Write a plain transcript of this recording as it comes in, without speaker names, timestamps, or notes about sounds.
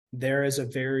there is a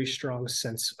very strong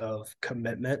sense of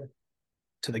commitment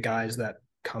to the guys that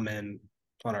come in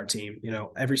on our team.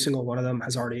 Every single one of them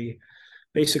has already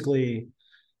basically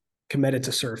committed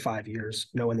to serve 5 years,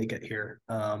 when they get here.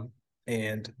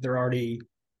 And they're already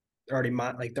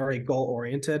goal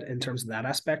oriented in terms of that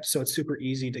aspect. So it's super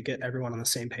easy to get everyone on the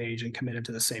same page and committed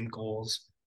to the same goals.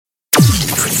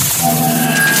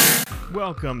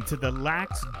 Welcome to the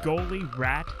Lax Goalie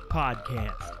Rat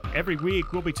Podcast. Every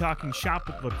week we'll be talking shop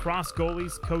with lacrosse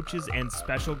goalies, coaches, and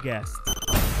special guests.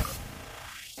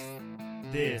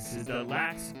 This is the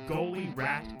Lax Goalie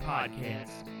Rat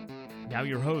Podcast. Now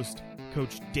your host,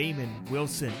 Coach Damon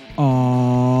Wilson.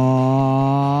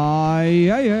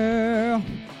 Yeah.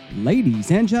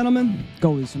 Ladies and gentlemen,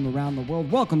 goalies from around the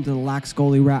world, welcome to the Lax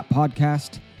Goalie Rat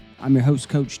Podcast. I'm your host,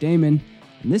 Coach Damon,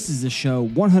 and this is a show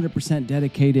 100%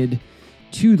 dedicated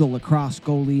to the lacrosse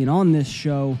goalie. And on this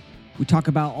show, we talk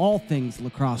about all things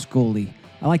lacrosse goalie.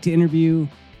 I like to interview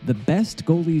the best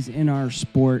goalies in our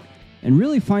sport and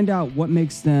really find out what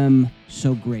makes them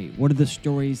so great. What are the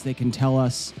stories they can tell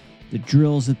us, the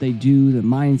drills that they do, the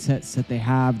mindsets that they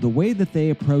have, the way that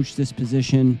they approach this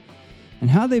position, and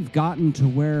how they've gotten to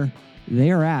where they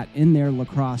are at in their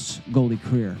lacrosse goalie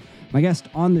career. My guest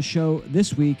on the show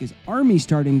this week is Army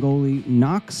starting goalie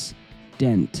Knox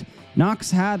Dent. Knox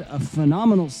had a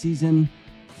phenomenal season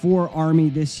for Army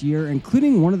this year,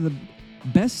 including one of the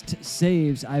best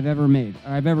saves I've ever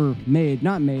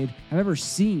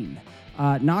seen.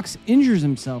 Knox injures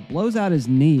himself, blows out his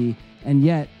knee, and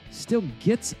yet still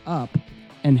gets up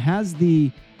and has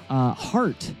the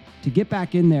heart to get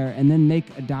back in there and then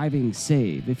make a diving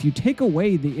save. If you take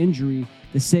away the injury,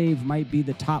 the save might be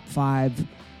the top 5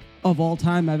 of all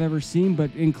time I've ever seen,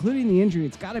 but including the injury,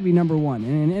 it's got to be number 1.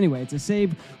 And anyway, it's a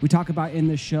save we talk about in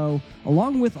the show,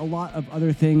 along with a lot of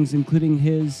other things, including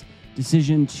his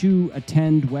decision to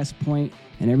attend West Point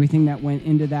and everything that went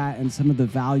into that and some of the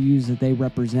values that they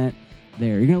represent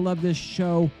there. You're going to love this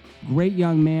show. Great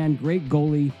young man, great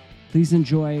goalie. Please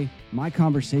enjoy my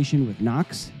conversation with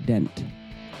Knox Dent.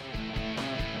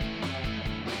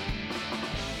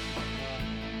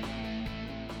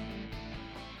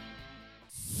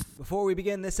 Before we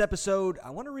begin this episode,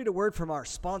 I want to read a word from our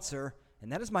sponsor, and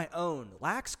that is my own,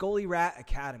 Lax Goalie Rat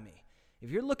Academy.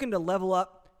 If you're looking to level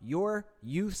up your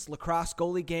youth's lacrosse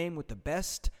goalie game with the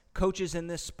best coaches in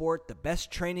this sport, the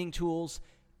best training tools,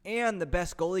 and the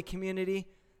best goalie community,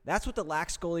 that's what the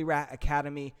Lax Goalie Rat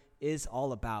Academy is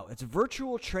all about. It's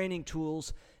virtual training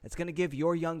tools that's going to give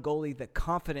your young goalie the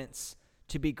confidence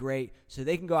to be great so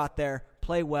they can go out there,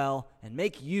 play well, and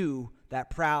make you that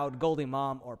proud goalie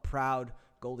mom or proud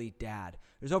goalie dad.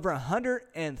 There's over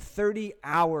 130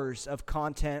 hours of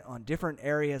content on different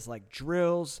areas like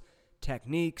drills,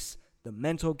 techniques, the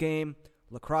mental game,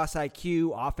 lacrosse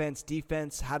IQ, offense,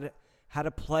 defense, how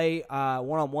to play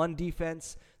one-on-one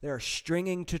defense. There are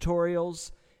stringing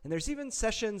tutorials, and there's even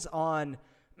sessions on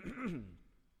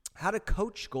how to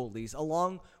coach goalies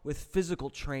along with physical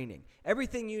training.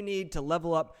 Everything you need to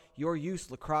level up your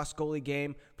youth lacrosse goalie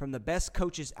game from the best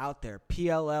coaches out there.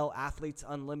 PLL, Athletes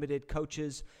Unlimited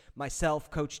coaches,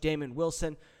 myself, Coach Damon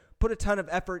Wilson, put a ton of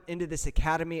effort into this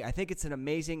academy. I think it's an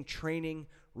amazing training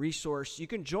resource. You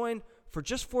can join for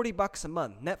just $40 a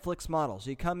month, Netflix model. So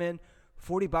you come in,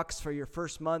 $40 for your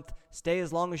first month, stay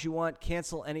as long as you want,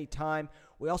 cancel anytime.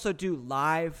 We also do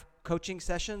live coaching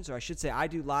sessions, or I should say I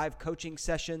do live coaching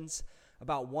sessions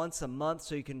about once a month,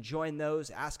 so you can join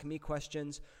those, ask me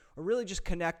questions, or really just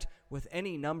connect with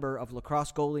any number of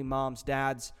lacrosse goalie moms,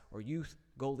 dads, or youth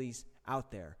goalies out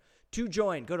there. To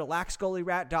join, go to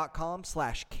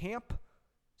laxgoalierat.com/camp,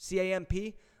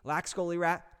 C-A-M-P,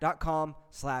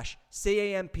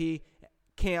 laxgoalierat.com/CAMP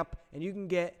camp, and you can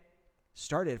get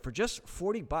started for just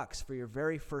 $40 for your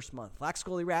very first month.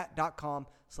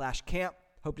 laxgoalierat.com/camp.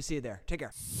 Hope to see you there. Take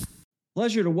care.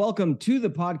 Pleasure to welcome to the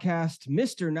podcast,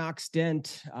 Mr. Knox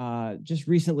Dent. Just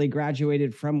recently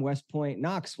graduated from West Point.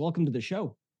 Knox, welcome to the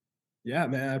show. Yeah,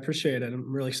 man, I appreciate it.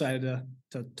 I'm really excited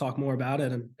to talk more about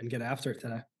it and get after it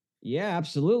today. Yeah,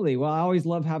 absolutely. Well, I always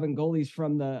love having goalies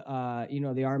from the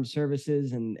armed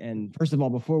services. And first of all,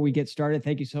 before we get started,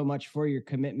 thank you so much for your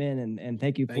commitment and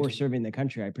thank you for serving the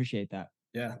country. I appreciate that.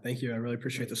 Yeah, thank you. I really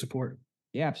appreciate the support.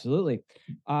 Yeah, absolutely.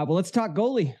 Well, let's talk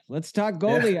goalie.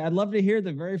 Yeah. I'd love to hear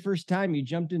the very first time you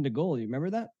jumped into goal. You remember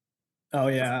that? Oh,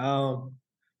 yeah.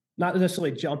 Not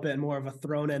necessarily jump in, more of a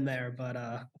thrown in there. But,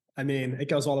 I mean, it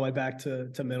goes all the way back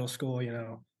to middle school,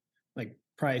 like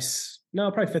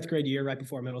probably fifth grade year, right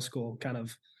before middle school, kind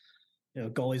of,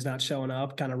 goalies not showing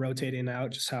up, kind of rotating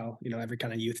out, just how, every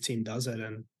kind of youth team does it,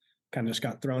 and kind of just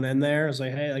got thrown in there. I was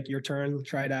like, hey, like, your turn,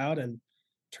 try it out, and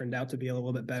turned out to be a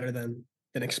little bit better than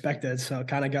than expected. So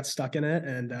kind of got stuck in it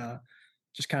and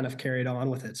just kind of carried on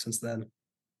with it since then.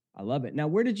 I love it. Now,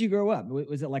 where did you grow up?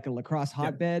 Was it like a lacrosse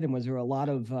hotbed, and was there a lot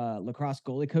of lacrosse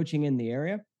goalie coaching in the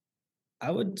area? I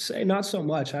would say not so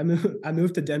much. I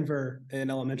moved to Denver in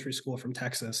elementary school from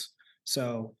Texas.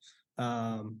 So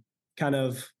kind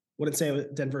of wouldn't say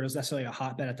Denver is necessarily a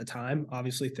hotbed at the time.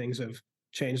 Obviously things have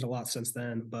changed a lot since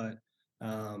then, but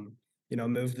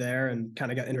moved there and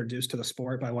kind of got introduced to the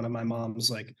sport by one of my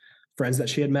mom's like friends that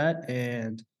she had met,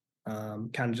 and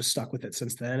kind of just stuck with it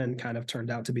since then, and kind of turned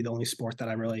out to be the only sport that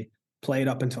I really played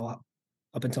up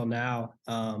until now,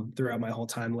 throughout my whole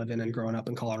time living and growing up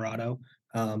in Colorado.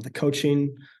 The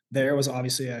coaching there was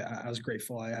obviously, I was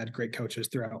grateful. I had great coaches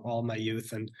throughout all my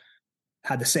youth and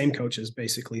had the same coaches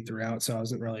basically throughout. So I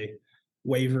wasn't really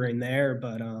wavering there,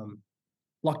 but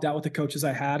lucked out with the coaches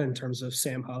I had in terms of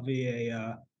Sam Hovey,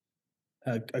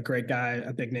 a great guy,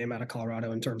 a big name out of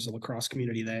Colorado in terms of lacrosse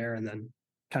community there. And then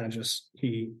kind of just,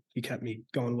 he kept me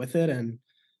going with it, and,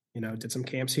 did some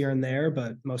camps here and there,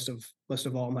 but most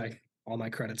of all my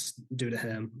credits due to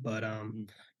him. But,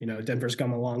 Denver's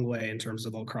come a long way in terms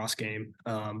of the lacrosse game,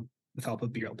 with help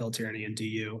of Bill Tierney and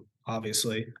DU,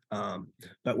 obviously.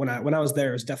 But when I was there,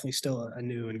 it was definitely still a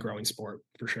new and growing sport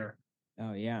for sure.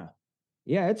 Oh yeah.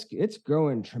 Yeah, it's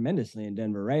growing tremendously in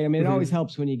Denver, right? I mean, it always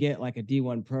helps when you get like a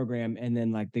D1 program and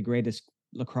then like the greatest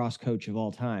lacrosse coach of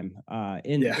all time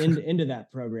into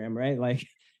that program, right? Like,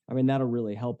 I mean, that'll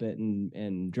really help it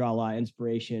and draw a lot of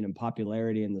inspiration and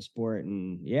popularity in the sport.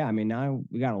 And yeah, I mean, now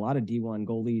we got a lot of D1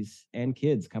 goalies and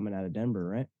kids coming out of Denver,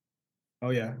 right? Oh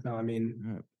yeah, no, I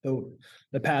mean,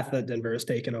 the path that Denver has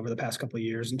taken over the past couple of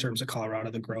years in terms of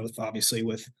Colorado, the growth, obviously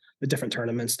with the different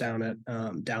tournaments down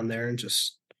there, and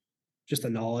just the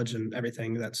knowledge and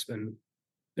everything that's been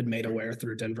made aware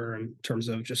through Denver in terms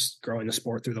of just growing the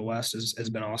sport through the West has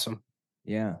been awesome.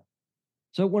 Yeah.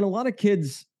 So when a lot of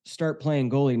kids start playing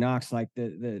goalie, Knox, like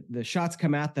the shots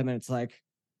come at them and it's like,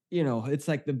 it's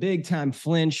like the big time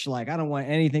flinch. Like, I don't want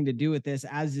anything to do with this,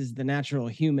 as is the natural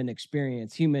human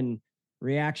experience, human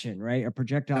reaction, right? A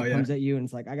projectile comes at you and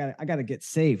it's like, I gotta get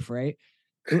safe. Right.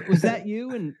 Was that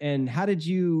you? And how did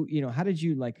you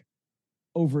like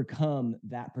overcome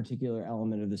that particular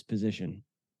element of this position?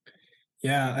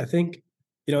 Yeah, I think,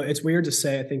 it's weird to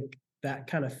say. I think that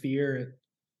kind of fear,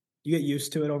 you get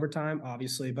used to it over time,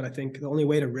 obviously, but I think the only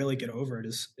way to really get over it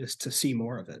is to see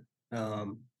more of it.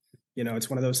 It's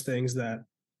one of those things that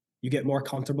you get more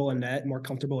comfortable in net, more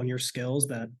comfortable in your skills,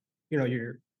 that,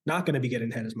 you're not going to be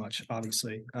getting hit as much,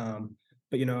 obviously.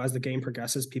 But, as the game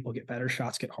progresses, people get better,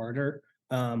 shots get harder.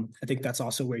 I think that's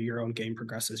also where your own game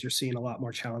progresses. You're seeing a lot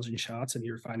more challenging shots and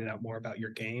you're finding out more about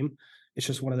your game. It's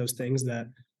just one of those things that,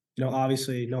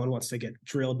 obviously no one wants to get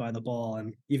drilled by the ball.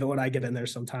 And even when I get in there,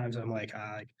 sometimes I'm like,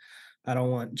 I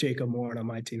don't want Jacob Moore on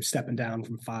my team stepping down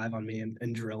from 5 on me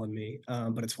and drilling me.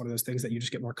 But it's one of those things that you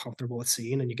just get more comfortable with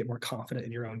seeing, and you get more confident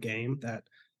in your own game that,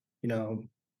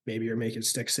 maybe you're making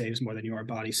stick saves more than you are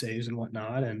body saves and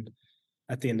whatnot. And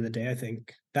at the end of the day, I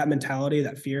think that mentality,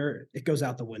 that fear, it goes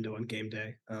out the window on game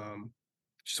day.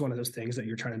 Just one of those things that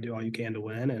you're trying to do all you can to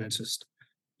win. And it's just,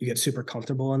 you get super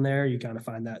comfortable in there. You kind of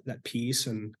find that peace.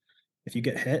 And if you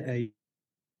get hit,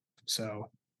 so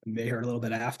it may hurt a little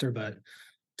bit after, but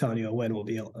telling you a win will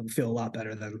feel a lot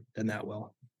better than that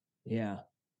will. Yeah.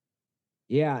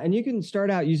 Yeah. And you can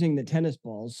start out using the tennis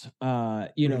balls, so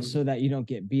that you don't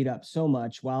get beat up so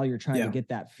much while you're trying to get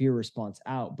that fear response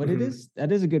out. But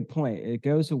that is a good point. It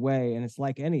goes away, and it's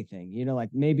like anything, like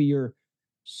maybe you're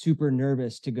super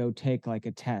nervous to go take like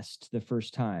a test the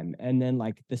first time. And then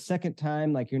like the second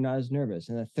time, like you're not as nervous.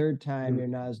 And the third time you're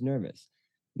not as nervous.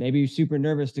 Maybe you're super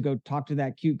nervous to go talk to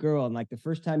that cute girl. And like the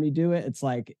first time you do it, it's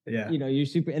like, you're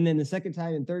super, and then the second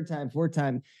time and third time, fourth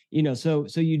time, so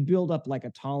you build up like a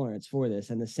tolerance for this.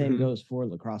 And the same goes for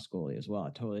lacrosse goalie as well.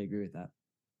 I totally agree with that.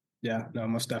 Yeah, no,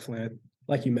 most definitely.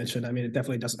 Like you mentioned, I mean, it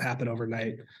definitely doesn't happen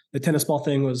overnight. The tennis ball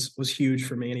thing was huge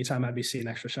for me. Anytime I'd be seeing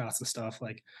extra shots and stuff,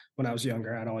 like when I was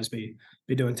younger, I'd always be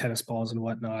doing tennis balls and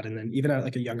whatnot. And then even at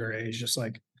like a younger age, just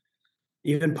like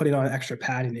even putting on extra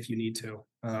padding if you need to,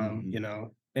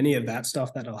 any of that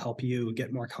stuff that'll help you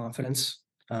get more confidence,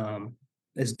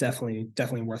 is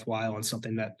definitely worthwhile, and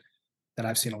something that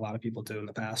I've seen a lot of people do in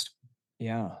the past.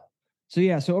 Yeah.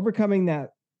 So overcoming that,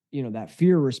 that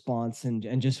fear response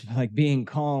and just like being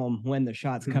calm when the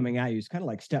shot's coming at you is kind of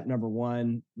like step number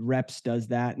 1. Reps does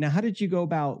that. Now, how did you go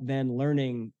about then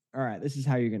learning, all right, this is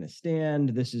how you're going to stand.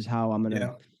 This is how I'm going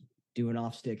to do an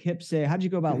off stick hip save. How'd you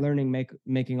go about learning,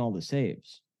 making all the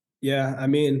saves? Yeah. I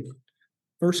mean,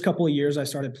 first couple of years I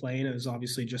started playing, it was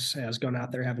obviously just, I was going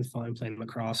out there having fun playing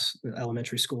lacrosse in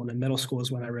elementary school, and then middle school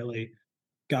is when I really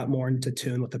got more into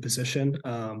tune with the position. I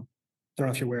don't know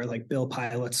if you're aware, like Bill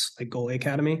Pilot's like goalie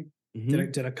academy.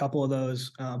 Mm-hmm. Did a couple of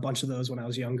those, a bunch of those when I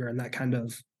was younger, and that kind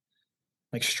of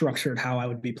like structured how I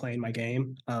would be playing my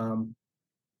game. And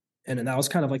then that was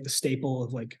kind of like the staple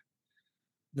of like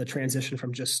the transition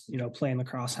from just playing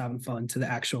lacrosse, having fun, to the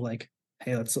actual like,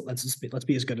 hey, let's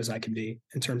be as good as I can be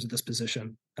in terms of this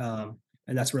position.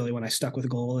 And that's really when I stuck with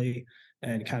goalie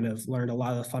and kind of learned a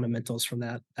lot of the fundamentals from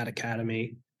that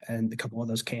academy and a couple of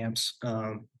those camps.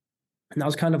 And that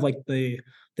was kind of like the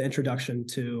introduction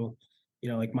to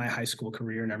like my high school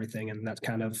career and everything, and that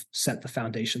kind of set the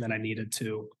foundation that I needed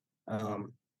to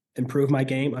improve my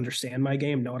game, understand my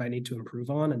game, know what I need to improve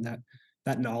on, and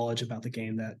that knowledge about the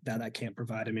game that camp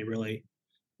provided me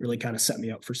really kind of set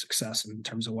me up for success in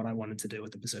terms of what I wanted to do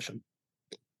with the position.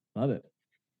 Love it.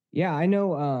 Yeah, I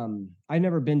know. I've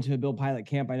never been to a Bill Pilot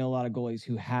camp. I know a lot of goalies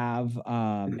who have.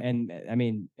 And I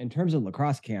mean, in terms of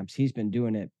lacrosse camps, he's been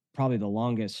doing it probably the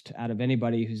longest out of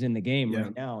anybody who's in the game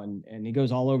right now. And he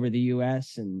goes all over the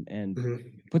US and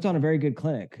puts on a very good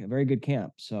clinic, a very good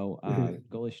camp. So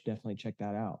goalies should definitely check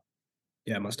that out.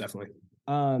 Yeah, most definitely.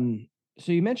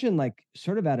 So you mentioned like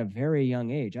sort of at a very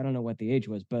young age, I don't know what the age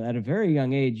was, but at a very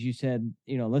young age, you said,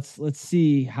 let's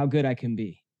see how good I can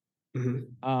be.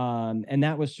 And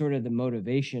that was sort of the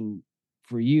motivation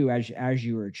for you as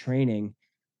you were training.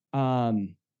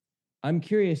 I'm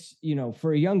curious,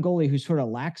 for a young goalie who sort of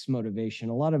lacks motivation,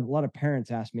 a lot of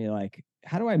parents ask me like,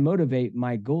 how do I motivate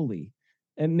my goalie?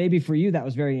 And maybe for you that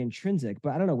was very intrinsic,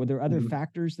 but I don't know, were there other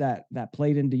factors that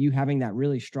played into you having that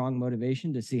really strong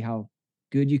motivation to see how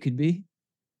good you could be?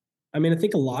 I mean, I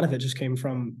think a lot of it just came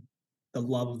from the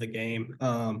love of the game.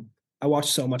 I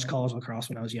watched so much college lacrosse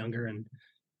when I was younger,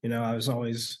 and I was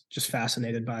always just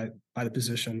fascinated by the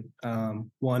position.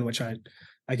 One, which I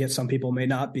get some people may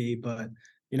not be, but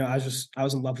I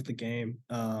was in love with the game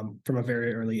from a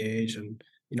very early age, and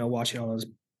watching all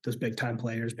those big time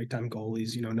players, big time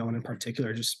goalies, no one in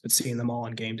particular, but seeing them all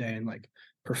on game day and like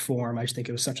perform. I just think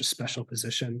it was such a special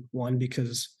position. One,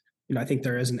 because I think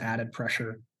there is an added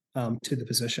pressure to the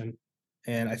position,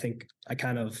 and I think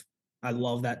I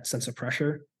love that sense of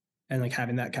pressure and like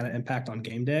having that kind of impact on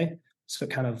game day. So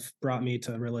it kind of brought me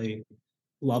to really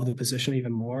love the position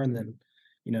even more. And then,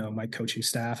 my coaching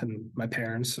staff and my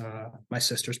parents, my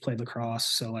sisters played lacrosse.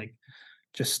 So like,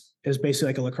 just, it was basically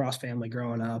like a lacrosse family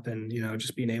growing up, and,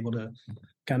 just being able to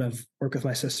kind of work with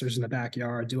my sisters in the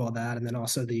backyard, do all that. And then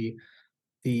also the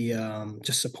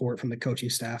just support from the coaching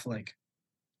staff, like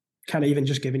kind of even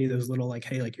just giving you those little, like,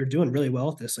 hey, like you're doing really well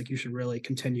at this, like you should really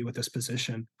continue with this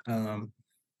position.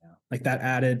 Like that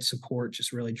added support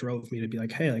just really drove me to be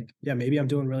like, hey, like, yeah, maybe I'm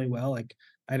doing really well. Like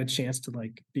I had a chance to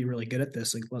like be really good at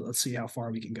this. Like, let's see how far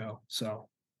we can go. So,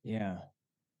 yeah,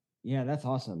 that's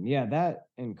awesome. Yeah. That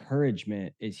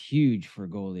encouragement is huge for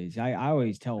goalies. I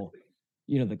always tell,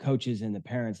 the coaches and the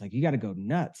parents, like, you got to go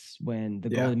nuts when the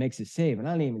goalie makes a save. And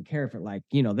I don't even care if it like,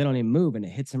 they don't even move and it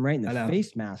hits them right in the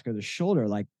face mask or the shoulder.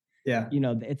 Like,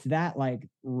 it's that like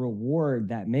reward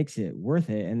that makes it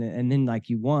worth it. And then like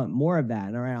you want more of that.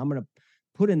 And all right, I'm going to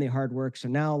put in the hard work. So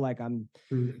now like I'm,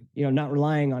 not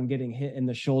relying on getting hit in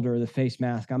the shoulder or the face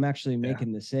mask. I'm actually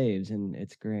making the saves, and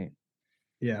it's great.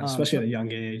 Yeah. Especially at a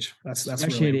young age. That's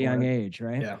especially really at a young age,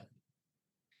 right? Yeah.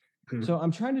 So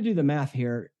I'm trying to do the math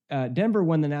here. Denver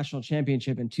won the national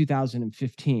championship in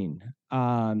 2015.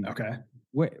 Okay.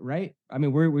 Right? I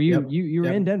mean, were you you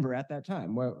were in Denver at that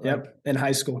time? In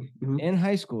high school. In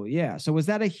high school, yeah. So was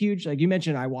that a huge, like you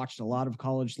mentioned, I watched a lot of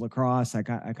college lacrosse. I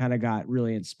kind of got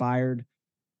really inspired.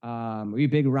 Were you a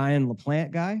big Ryan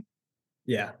LaPlante guy?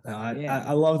 Yeah,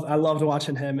 I loved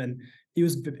watching him, and he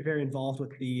was very involved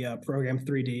with the program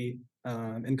 3D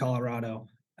in Colorado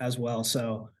as well.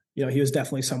 So he was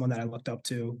definitely someone that I looked up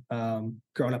to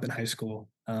growing up in high school.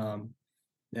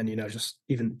 And just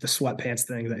even the sweatpants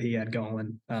thing that he had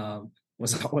going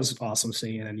was awesome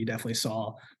seeing, and you definitely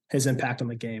saw his impact on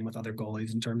the game with other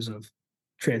goalies in terms of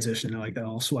transition to like the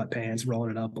all sweatpants,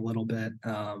 rolling it up a little bit.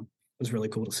 It was really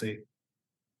cool to see.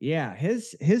 Yeah,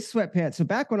 his sweatpants. So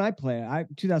back when I played,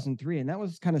 2003, and that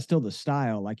was kind of still the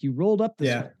style. Like you rolled up the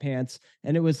sweatpants,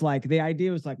 and it was like the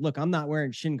idea was like, look, I'm not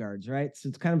wearing shin guards, right? So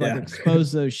it's kind of like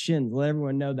expose those shins, let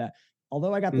everyone know that.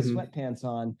 Although I got the sweatpants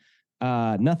on,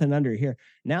 nothing under here.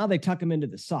 Now they tuck them into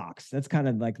the socks. That's kind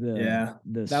of like the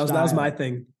that was my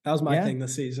thing. That was my thing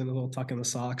this season, a little tuck in the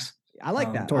socks. I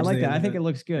like that. I like that. I think it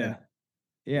looks good.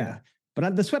 Yeah.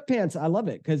 But the sweatpants, I love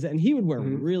it because, and he would wear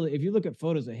really, if you look at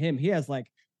photos of him, he has like,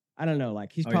 I don't know,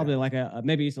 like he's probably like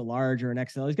maybe he's a large or an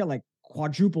XL. He's got like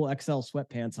quadruple XL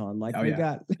sweatpants on. Like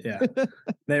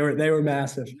they were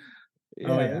massive.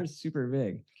 They're super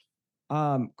big.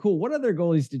 Cool. What other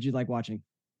goalies did you like watching?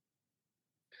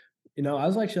 I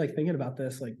was actually like thinking about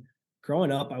this. Like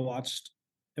growing up,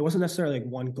 it wasn't necessarily like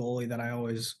one goalie that I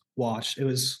always watched. It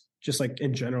was just like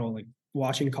in general, like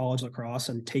watching college lacrosse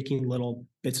and taking little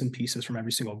bits and pieces from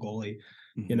every single goalie.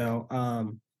 You Mhm.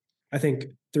 know, I think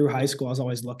through high school, I was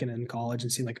always looking in college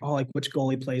and seeing like, oh, like which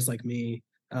goalie plays like me,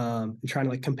 and trying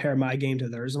to like compare my game to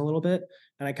theirs a little bit.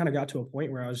 And I kind of got to a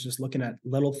point where I was just looking at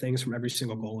little things from every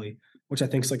single goalie, which I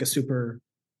think is like a super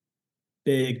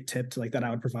big tip to like that I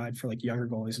would provide for like younger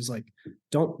goalies is like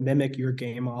don't mimic your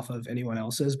game off of anyone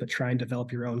else's, but try and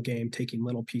develop your own game, taking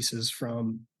little pieces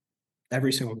from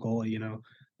every single goalie.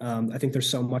 I think there's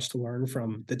so much to learn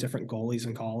from the different goalies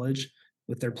in college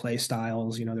with their play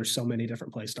styles. There's so many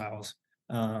different play styles.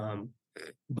 Um,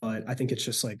 but I think it's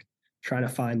just like trying to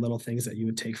find little things that you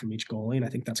would take from each goalie. And I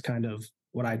think that's kind of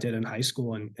what I did in high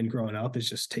school and growing up is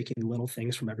just taking little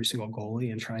things from every single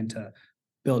goalie and trying to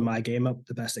build my game up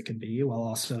the best it could be while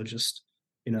also just,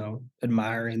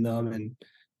 admiring them and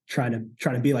trying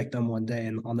to be like them one day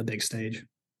and on the big stage.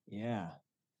 Yeah.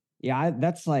 Yeah.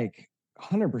 That's like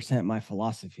 100% my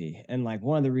philosophy. And like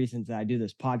one of the reasons that I do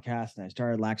this podcast and I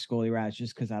started Lax Goalie Rats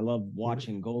just because I love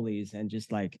watching goalies and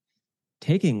just like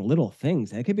taking little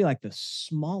things. It could be like the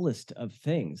smallest of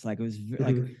things. Like it was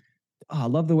like, oh, I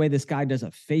love the way this guy does a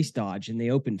face dodge in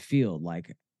the open field.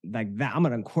 Like that, I'm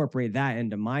going to incorporate that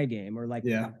into my game. Or like,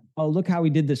 Yeah. Oh, look how he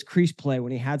did this crease play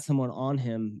when he had someone on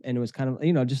him. And it was kind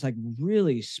of, just like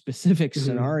really specific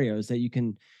scenarios that you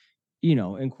can,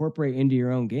 incorporate into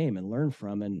your own game and learn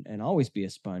from and always be a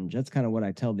sponge. That's kind of what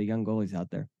I tell the young goalies out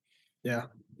there. Yeah,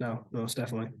 no, most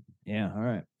definitely. Yeah. All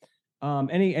right.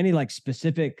 Any like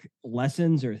specific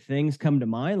lessons or things come to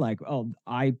mind? Like, oh,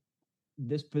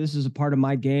 this is a part of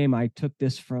my game. I took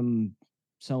this from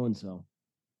so-and-so.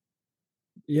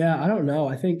 Yeah, I don't know.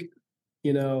 I think,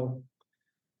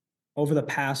 over the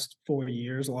past 4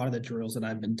 years, a lot of the drills that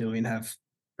I've been doing have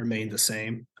remained the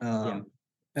same.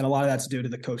 And a lot of that's due to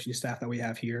the coaching staff that we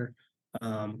have here.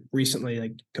 Recently,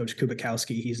 like Coach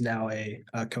Kubikowski, he's now a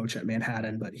coach at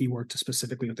Manhattan, but he worked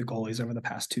specifically with the goalies over the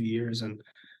past 2 years. And,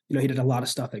 he did a lot of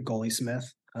stuff at Goalie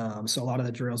Smith. So a lot of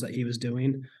the drills that he was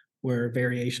doing were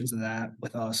variations of that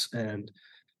with us. And,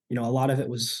 a lot of it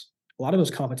was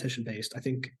competition based. I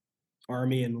think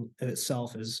Army in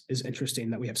itself is interesting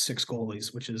that we have 6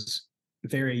 goalies, which is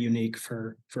very unique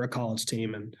for a college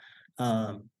team. And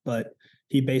but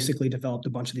he basically developed a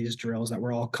bunch of these drills that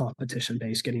were all competition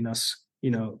based, getting us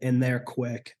in there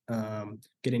quick,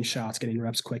 getting shots, getting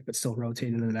reps quick, but still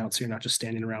rotating in and out, so you're not just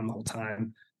standing around the whole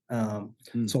time.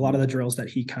 So a lot of the drills that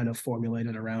he kind of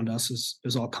formulated around us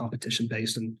is all competition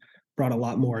based and brought a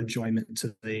lot more enjoyment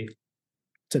to the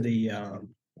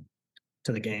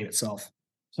game itself.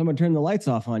 Someone turned the lights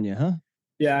off on you, huh?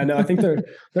 Yeah, I know. I think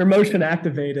they're motion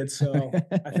activated. So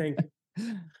I think,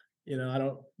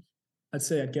 I'd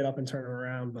say I'd get up and turn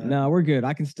around, but no, we're good.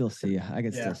 I can still see you. I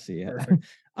can still see you. Perfect.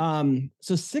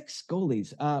 So 6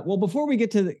 goalies. Well, before we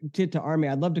get to Army,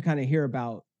 I'd love to kind of hear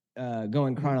about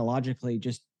going chronologically,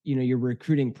 just, your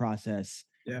recruiting process.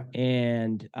 Yeah.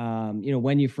 And,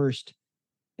 when you first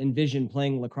envisioned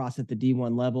playing lacrosse at the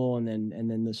D1 level and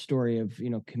then the story of,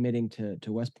 committing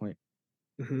to West Point.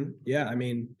 Yeah, I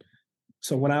mean,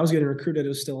 so when I was getting recruited, it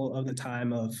was still of the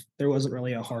time of there wasn't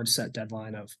really a hard set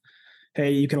deadline of, hey,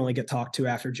 you can only get talked to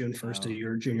after June 1st of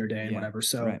your junior day and whatever.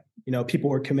 So, people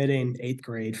were committing 8th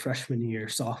grade, freshman year,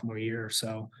 sophomore year.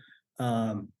 So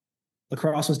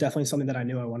lacrosse was definitely something that I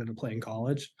knew I wanted to play in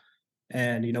college.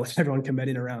 And, with everyone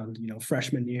committing around,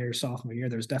 freshman year, sophomore year,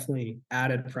 there's definitely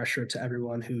added pressure to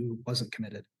everyone who wasn't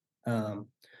committed.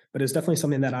 But it's definitely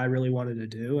something that I really wanted to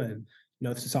do. And,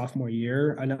 it's a sophomore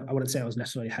year. I wouldn't say I was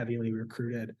necessarily heavily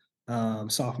recruited.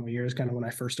 Sophomore year is kind of when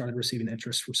I first started receiving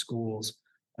interest from schools,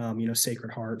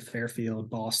 Sacred Heart,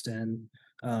 Fairfield, Boston,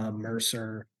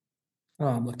 Mercer,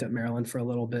 looked at Maryland for a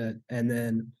little bit. And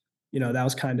then, that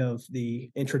was kind of the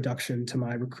introduction to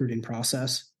my recruiting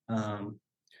process.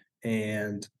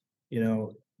 And,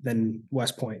 then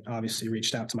West Point obviously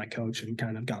reached out to my coach and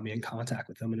kind of got me in contact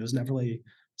with them. And it was never really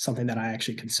something that I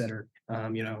actually considered.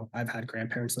 I've had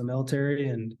grandparents in the military,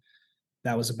 and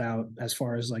that was about as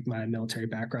far as like my military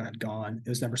background had gone. It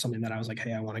was never something that I was like,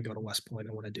 hey, I want to go to West Point.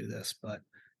 I want to do this. But,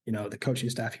 the coaching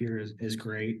staff here is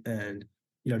great. And,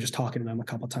 just talking to them a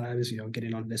couple of times,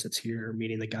 getting on visits here,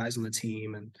 meeting the guys on the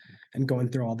team and going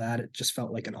through all that, it just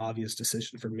felt like an obvious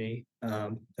decision for me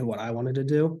and what I wanted to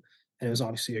do. And it was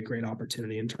obviously a great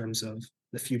opportunity in terms of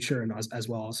the future and as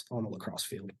well as on the lacrosse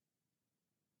field.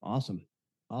 Awesome.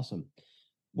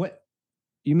 What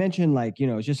you mentioned, like,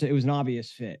 it was an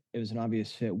obvious fit.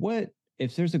 What,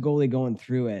 if there's a goalie going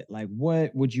through it, like,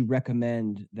 what would you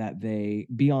recommend that they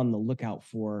be on the lookout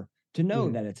for to know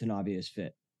that it's an obvious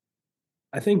fit?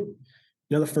 I think,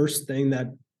 the first thing that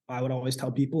I would always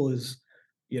tell people is,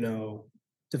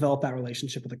 develop that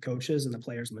relationship with the coaches and the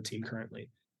players on the team currently.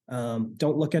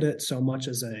 Don't look at it so much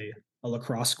as a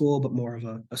lacrosse school, but more of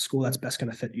a school that's best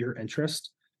going to fit your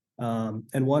interest.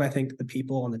 And one, I think the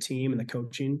people on the team and the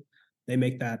coaching, they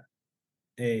make that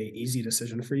a easy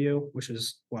decision for you, which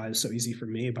is why it's so easy for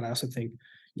me. But I also think,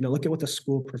 look at what the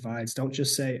school provides. Don't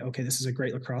just say, okay, this is a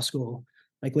great lacrosse school.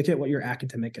 Like, look at what your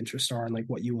academic interests are and like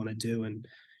what you want to do, and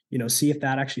see if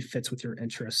that actually fits with your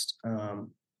interest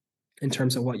in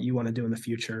terms of what you want to do in the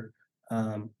future.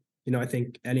 I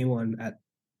think anyone at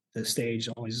the stage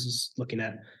always is looking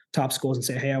at top schools and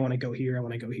say, hey, I want to go here, I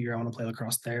want to go here, I want to play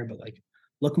lacrosse there. But like,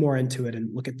 look more into it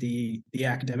and look at the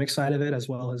academic side of it as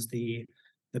well as the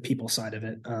people side of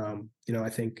it. I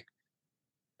think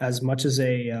as much as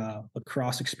a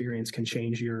lacrosse experience can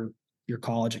change your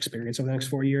college experience over the next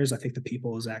 4 years, I think the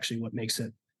people is actually what makes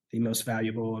it the most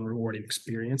valuable and rewarding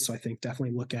experience. So I think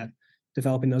definitely look at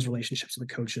developing those relationships with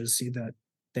the coaches, see that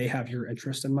they have your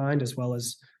interest in mind, as well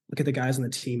as look at the guys on the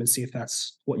team and see if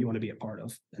that's what you want to be a part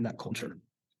of in that culture.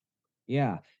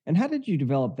 Yeah. And how did you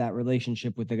develop that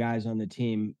relationship with the guys on the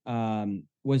team?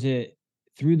 Was it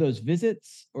through those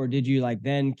visits, or did you like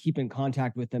then keep in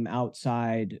contact with them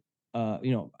outside of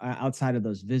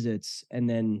those visits, and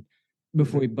then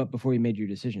before you made your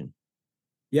decision?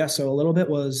 Yeah. So a little bit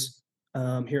was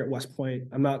here at West Point.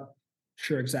 I'm not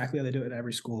sure exactly how they do it at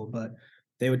every school, but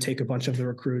they would take a bunch of the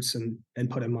recruits and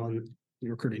put them on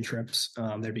recruiting trips.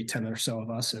 There'd be 10 or so of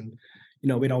us, and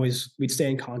we'd stay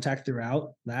in contact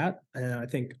throughout that. And I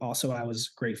think also I was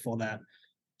grateful that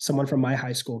someone from my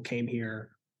high school came here,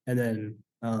 and then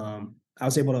I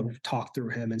was able to talk through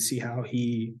him and see how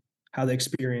the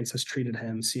experience has treated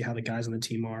him, see how the guys on the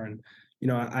team are. And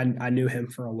I knew him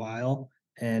for a while,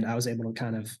 and I was able to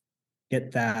kind of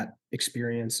get that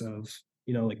experience of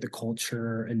like the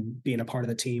culture and being a part of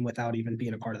the team without even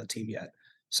being a part of the team yet.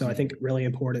 So I think really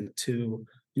important to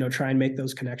try and make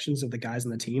those connections of the guys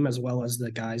on the team as well as the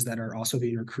guys that are also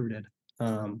being recruited.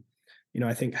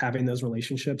 I think having those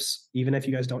relationships, even if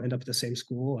you guys don't end up at the same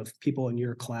school, of people in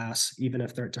your class, even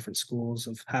if they're at different schools,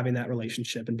 of having that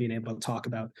relationship and being able to talk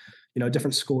about,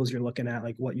 different schools you're looking at,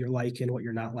 like what you're liking, what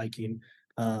you're not liking.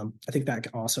 I think that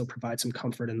can also provide some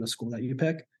comfort in the school that you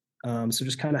pick. So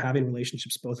just kind of having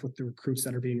relationships both with the recruits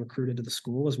that are being recruited to the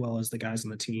school as well as the guys on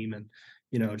the team, and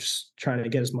just trying to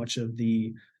get as much of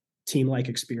the team-like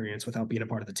experience without being a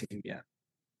part of the team yet.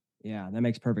 Yeah, that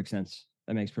makes perfect sense.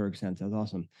 That's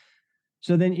awesome.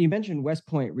 So then you mentioned West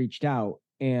Point reached out,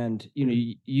 and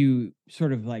you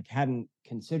sort of like hadn't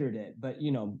considered it, but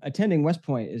attending West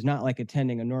Point is not like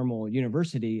attending a normal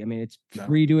university. I mean, it's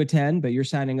free to attend, but you're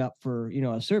signing up for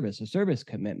a service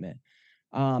commitment.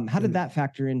 How did that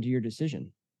factor into your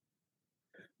decision?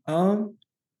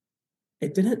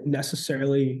 It didn't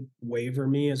necessarily waver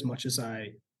me as much as I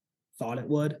thought it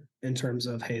would, in terms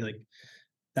of, hey, like,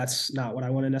 that's not what I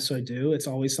want to necessarily do. It's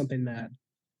always something that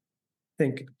I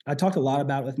think I talked a lot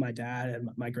about with my dad and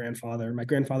my grandfather. My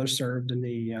grandfather served in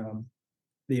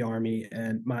the Army,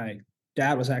 and my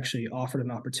dad was actually offered an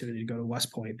opportunity to go to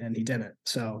West Point, and he didn't.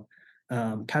 So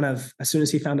kind of as soon as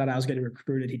he found out I was getting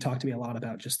recruited, he talked to me a lot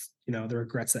about just, the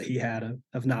regrets that he had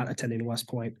of not attending West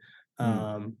Point.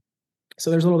 So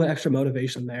there's a little bit extra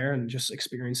motivation there, and just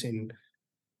experiencing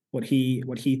what he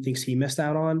thinks he missed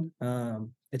out on.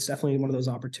 It's definitely one of those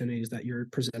opportunities that you're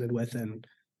presented with, and,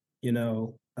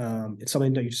 it's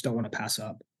something that you just don't want to pass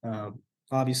up.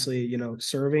 Obviously,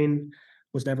 serving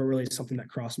was never really something that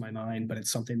crossed my mind, but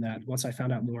it's something that once I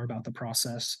found out more about the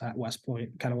process at West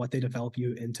Point, kind of what they develop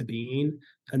you into being,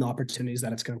 and the opportunities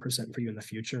that it's going to present for you in the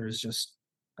future is just,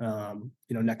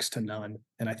 next to none.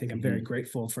 And I think I'm very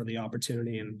grateful for the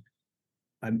opportunity, and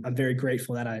I'm very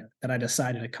grateful that I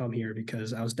decided to come here,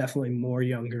 because I was definitely more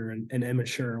younger and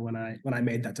immature when I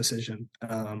made that decision.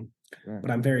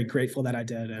 But I'm very grateful that I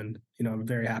did, and I'm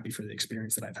very happy for the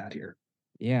experience that I've had here.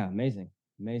 Yeah, amazing.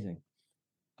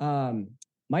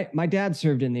 My dad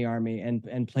served in the Army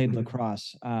and played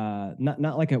lacrosse.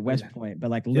 Not like at West Point,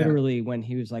 but like literally when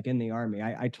he was like in the Army.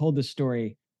 I told this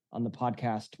story on the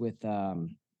podcast with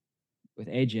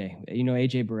AJ.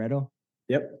 AJ Barreto?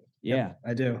 Yep. Yeah, yep,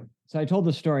 I do. So I told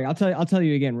the story. I'll tell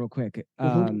you again real quick.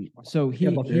 So he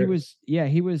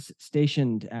was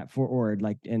stationed at Fort Ord,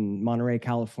 like in Monterey,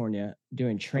 California,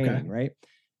 doing training, right?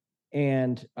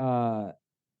 And out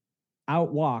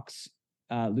walks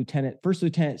First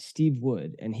Lieutenant Steve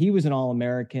Wood, and he was an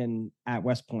All-American at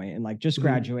West Point and like just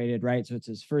graduated, right? So it's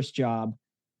his first job,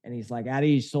 and he's like at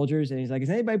these soldiers, and he's like,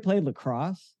 "Has anybody played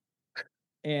lacrosse?"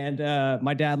 And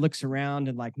my dad looks around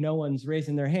and like no one's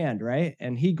raising their hand, right?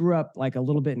 And he grew up like a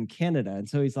little bit in Canada. And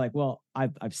so he's like, well,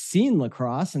 I've seen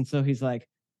lacrosse. And so he's like,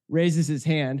 raises his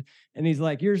hand, and he's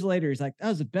like, years later, he's like, that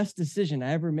was the best decision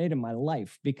I ever made in my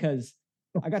life, because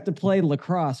I got to play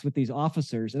lacrosse with these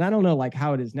officers. And I don't know like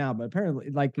how it is now, but apparently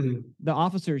like the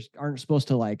officers aren't supposed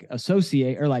to like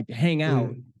associate or like hang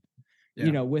out,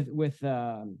 you know, with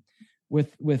I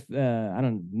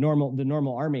don't know, the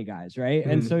normal army guys, right?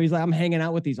 And so he's like, I'm hanging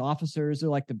out with these officers, they're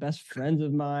like the best friends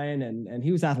of mine, and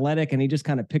he was athletic, and he just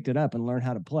kind of picked it up and learned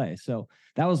how to play. So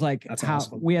that was like how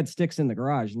awesome. We had sticks in the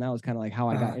garage, and that was kind of like how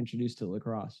I got introduced to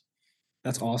lacrosse.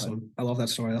 That's awesome. I love that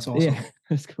story. That's awesome. Yeah,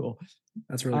 that's cool.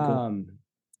 That's really cool.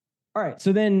 All right,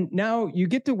 so then now you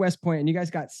get to West Point, and you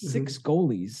guys got 6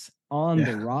 goalies on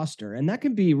the roster, and that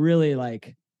can be really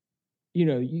like, you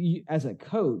know, you as a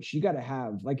coach, you got to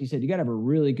have, like you said, you got to have a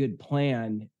really good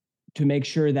plan to make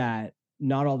sure that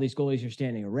not all these goalies are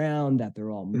standing around, that they're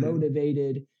all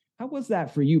motivated. How was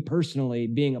that for you personally,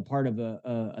 being a part of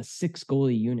a 6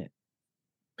 goalie unit?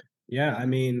 Yeah, I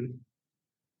mean,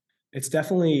 it's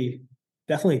definitely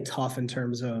tough in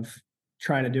terms of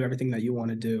trying to do everything that you want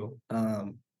to do.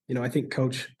 You know, I think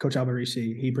Coach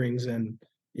Alberisi, he brings in,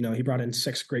 you know, he brought in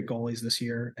 6 great goalies this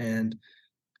year, and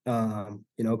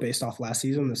you know, based off last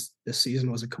season, this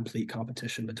season was a complete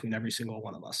competition between every single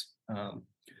one of us.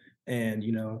 And,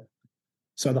 you know,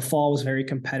 so the fall was very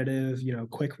competitive, you know,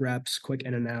 quick reps, quick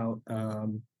in and out,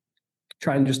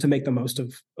 trying just to make the most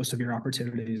of your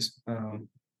opportunities.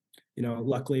 You know,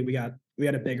 luckily we had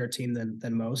a bigger team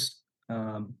than most, you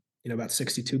know, about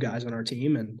 62 guys on our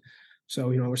team. And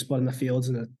so, you know, we're splitting the fields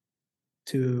into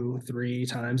 2-3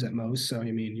 times at most. So,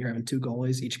 I mean, you're having 2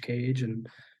 goalies each cage, and,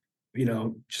 you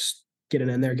know, just getting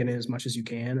in there, getting as much as you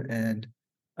can. And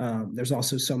there's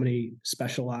also so many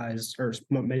specialized or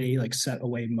many like set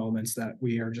away moments that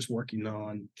we are just working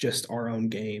on just our own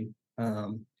game.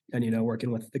 And, you know,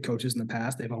 working with the coaches in the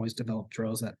past, they've always developed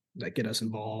drills that get us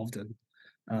involved, and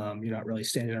you're not really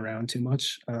standing around too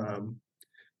much.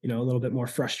 You know, a little bit more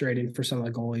frustrating for some of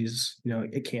the goalies, you know,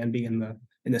 it can be in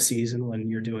the season when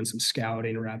you're doing some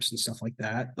scouting reps and stuff like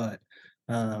that. But,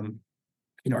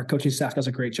 you know, our coaching staff does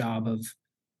a great job of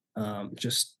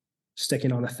just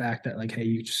sticking on the fact that like, hey,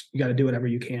 you got to do whatever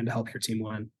you can to help your team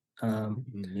win.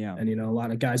 And, you know, a lot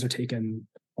of guys are taking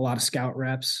a lot of scout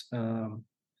reps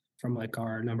from like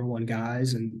our number 1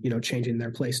 guys, and, you know, changing their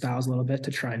play styles a little bit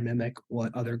to try and mimic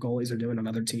what other goalies are doing on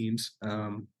other teams.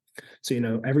 So, you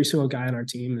know, every single guy on our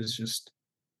team is just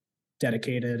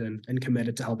dedicated and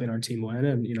committed to helping our team win.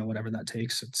 And, you know, whatever that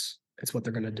takes, it's what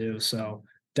they're going to do. So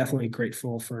definitely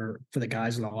grateful for the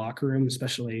guys in the locker room,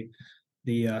 especially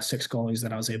the 6 goalies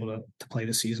that I was able to play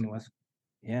this season with.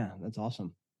 Yeah, that's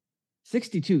awesome.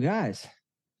 62 guys.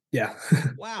 Yeah.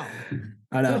 Wow.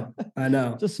 I know.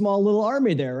 It's a small little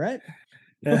army there, right?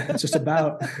 Yeah, it's just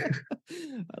about.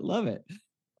 I love it.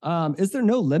 Is there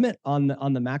no limit on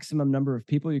the maximum number of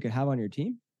people you could have on your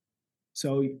team?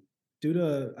 So due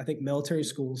to, I think, military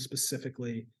schools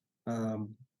specifically,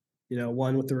 you know,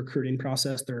 one, with the recruiting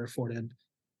process, they're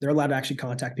allowed to actually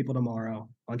contact people tomorrow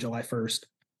on July 1st,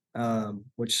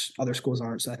 which other schools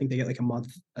aren't. So I think they get like a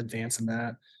month advance in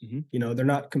that. You know, they're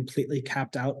not completely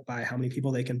capped out by how many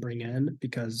people they can bring in,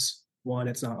 because one,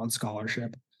 it's not on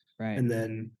scholarship. Right. And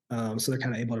then, so they're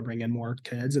kind of able to bring in more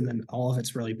kids, and then all of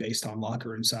it's really based on locker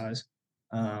room size.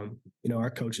 You know, our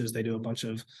coaches, they do a bunch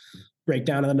of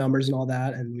breakdown of the numbers and all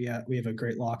that. And we have a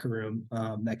great locker room,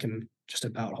 that can just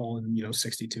about hold, you know,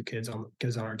 62 kids on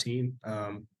our team.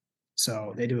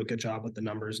 So they do a good job with the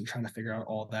numbers and trying to figure out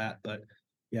all that. But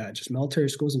yeah, just military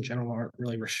schools in general aren't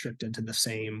really restricted to the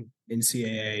same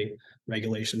NCAA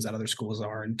regulations that other schools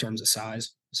are in terms of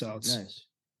size. So it's nice.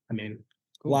 I mean,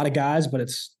 cool. A lot of guys, but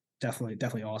it's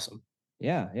definitely awesome.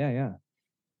 Yeah.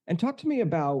 And talk to me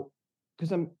about,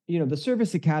 because you know, the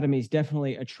service academies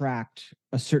definitely attract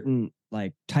a certain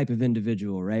like type of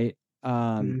individual, right?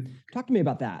 Talk to me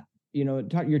about that. You know,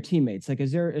 talk to your teammates. Like,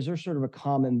 is there sort of a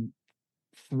common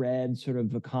thread, sort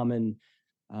of a common,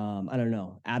 I don't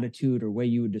know, attitude or way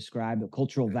you would describe the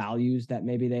cultural values that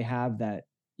maybe they have that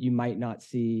you might not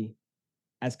see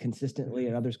as consistently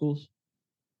at other schools?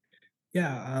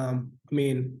 Yeah. I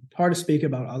mean, hard to speak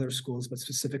about other schools, but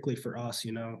specifically for us,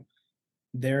 you know,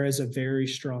 there is a very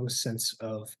strong sense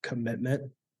of commitment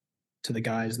to the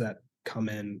guys that come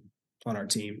in on our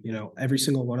team. You know, every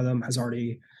single one of them has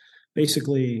already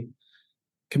basically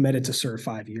committed to serve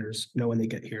 5 years, you know, when they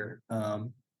get here.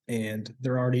 And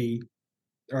they're already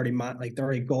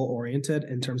goal oriented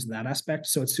in terms of that aspect.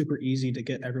 So it's super easy to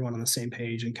get everyone on the same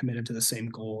page and committed to the same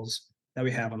goals that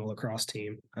we have on the lacrosse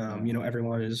team. You know,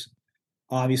 everyone is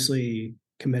obviously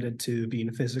committed to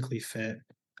being physically fit,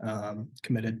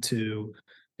 committed to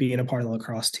being a part of the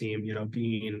lacrosse team,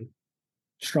 being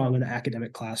strong in the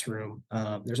academic classroom.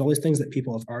 There's all these things that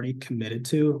people have already committed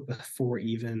to before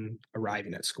even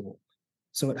arriving at school.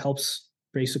 So it helps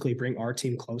basically bring our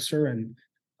team closer and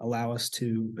allow us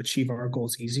to achieve our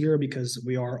goals easier because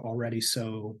we are already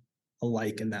so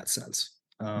alike in that sense.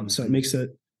 So it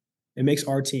makes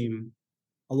our team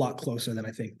a lot closer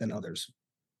than others.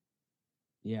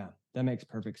 Yeah, that makes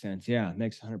perfect sense. Yeah, it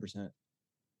makes 100%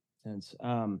 sense.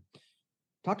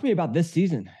 Talk to me about this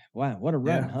season. Wow, what a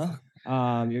run,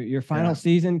 huh? Your final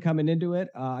season coming into it.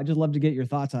 I just love to get your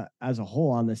thoughts as a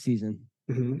whole on this season.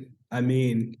 Mm-hmm. I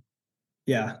mean,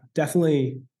 yeah,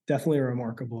 definitely a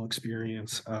remarkable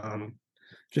experience.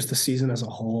 Just the season as a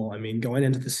whole. I mean, going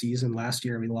into the season last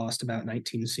year, we lost about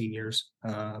 19 seniors,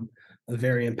 a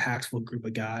very impactful group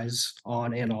of guys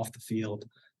on and off the field.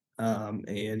 And,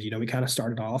 we kind of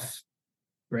started off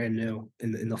brand new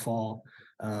in the fall.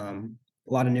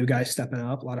 A lot of new guys stepping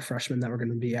up, a lot of freshmen that were going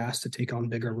to be asked to take on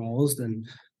bigger roles than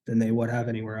they would have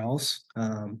anywhere else.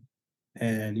 And,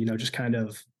 just kind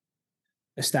of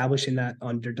establishing that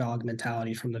underdog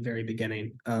mentality from the very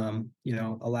beginning,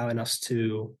 allowing us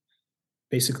to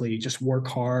basically just work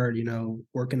hard,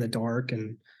 work in the dark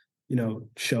and,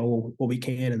 show what we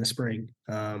can in the spring.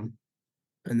 And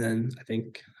then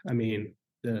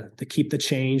the keep the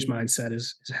change mindset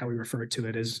is how we refer to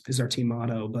it is our team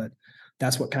motto, but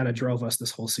that's what kind of drove us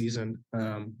this whole season.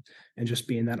 And just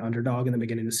being that underdog in the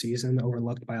beginning of the season,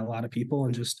 overlooked by a lot of people,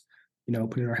 and just,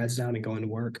 putting our heads down and going to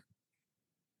work.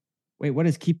 Wait, what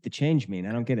does keep the change mean?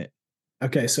 I don't get it.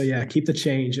 Okay. So yeah, keep the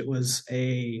change.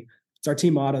 It's our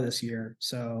team motto this year.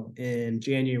 So in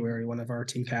January, one of our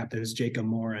team captains, Jacob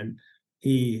Morin,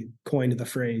 he coined the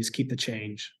phrase keep the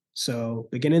change. So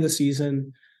beginning of the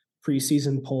season,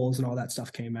 preseason polls and all that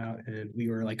stuff came out, and we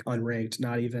were like unranked,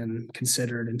 not even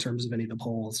considered in terms of any of the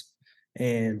polls.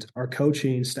 And our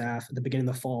coaching staff at the beginning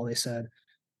of the fall, they said,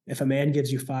 if a man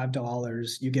gives you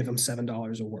 $5, you give him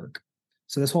 $7 of work.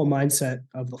 So this whole mindset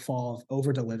of the fall of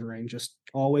over delivering, just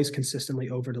always consistently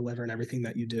over delivering everything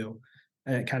that you do.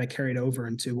 And it kind of carried over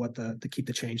into what the keep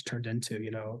the change turned into,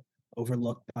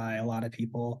 overlooked by a lot of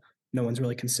people. No one's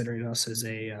really considering us as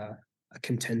a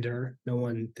contender. No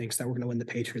one thinks that we're going to win the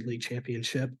Patriot League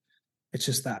championship. It's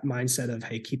just that mindset of,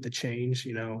 hey, keep the change.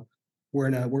 We're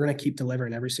gonna keep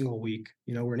delivering every single week.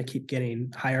 We're gonna keep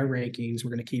getting higher rankings.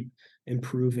 We're gonna keep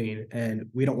improving, and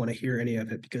we don't want to hear any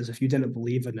of it, because if you didn't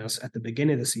believe in us at the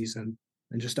beginning of the season,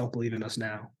 then just don't believe in us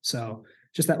now. So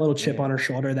just that little chip on our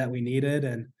shoulder that we needed,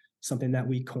 and something that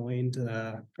we coined,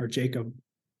 or Jacob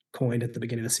coined at the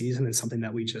beginning of the season, and something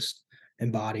that we just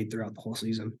embodied throughout the whole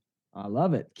season. I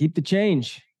love it. Keep the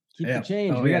change. Keep the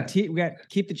change. Oh, we got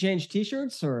keep the change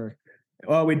t-shirts, or?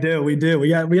 Well, we do.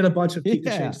 We had a bunch of keep the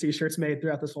change t-shirts made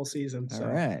throughout this whole season. So.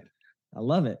 All right. I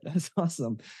love it. That's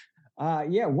awesome.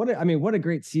 What a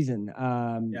great season.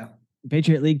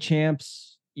 Patriot League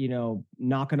champs,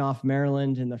 knocking off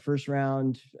Maryland in the first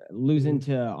round, losing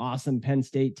to awesome Penn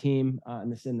State team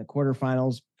in the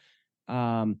quarterfinals.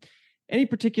 Any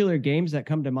particular games that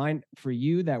come to mind for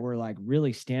you that were like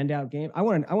really standout game? I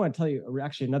want to tell you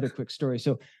actually another quick story.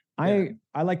 So I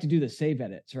like to do the save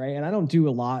edits, right? And I don't do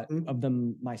a lot of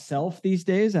them myself these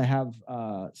days. I have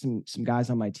some guys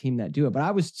on my team that do it, but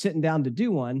I was sitting down to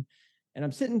do one, and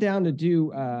I'm sitting down to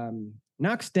do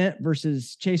Knox Dent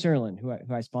versus Chase Erlin, who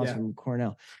I sponsor from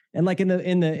Cornell. And like in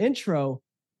the intro,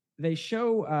 they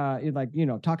show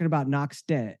talking about Knox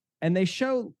Dent, and they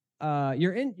show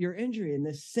your injury in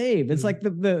this save. It's like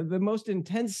the most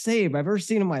intense save I've ever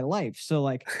seen in my life. So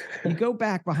like you go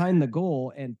back behind the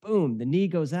goal and boom, the knee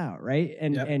goes out, right?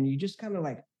 And you just kind of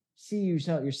like see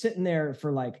yourself, you're sitting there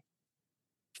for like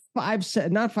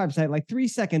 3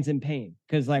 seconds in pain,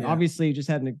 because like obviously you just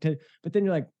had but then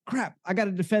you're like, crap, I got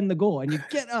to defend the goal, and you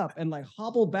get up and like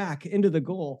hobble back into the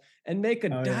goal and make a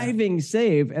diving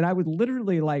save. And I was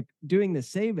literally like doing the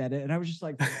save edit, and I was just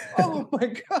like, oh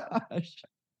my gosh.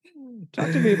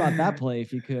 Talk to me about that play,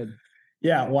 if you could.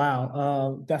 Yeah.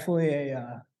 Wow. Definitely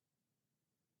a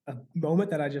moment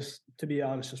that I to be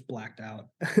honest, just blacked out.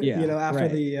 After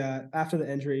the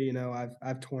injury,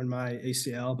 I've torn my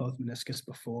ACL, both meniscus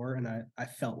before, and I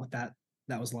felt what that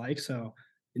was like. So,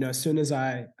 as soon as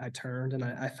I turned and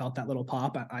I felt that little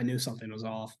pop, I knew something was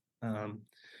off. And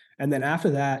then after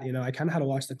that, I kind of had to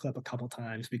watch the clip a couple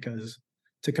times, because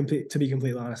to be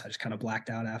completely honest, I just kind of blacked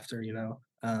out after.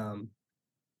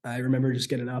 I remember just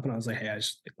getting up and I was like, hey,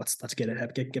 let's get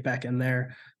it, get back in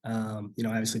there.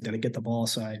 Obviously didn't get the ball,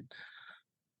 so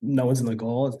no one's in the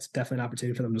goal. It's definitely an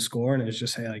opportunity for them to score. And it was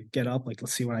just, hey, like, get up, like,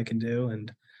 let's see what I can do.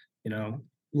 And,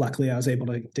 luckily I was able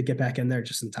to get back in there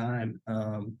just in time.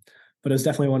 But it was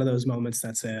definitely one of those moments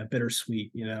that's a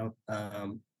bittersweet, you know.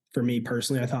 For me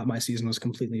personally, I thought my season was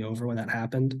completely over when that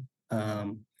happened.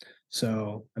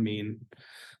 So I mean,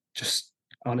 just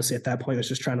honestly at that point, I was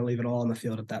just trying to leave it all on the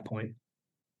field at that point.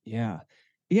 Yeah.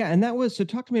 Yeah. And that was, so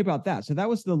talk to me about that. So that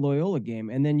was the Loyola game.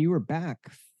 And then you were back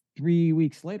 3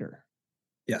 weeks later.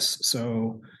 Yes.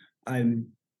 So I'm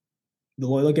the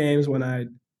Loyola games when I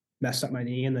messed up my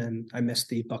knee, and then I missed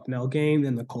the Bucknell game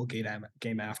and the Colgate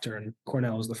game after, and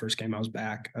Cornell was the first game I was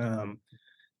back.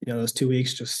 You know, those 2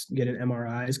 weeks just getting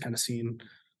MRIs, kind of seeing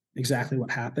exactly what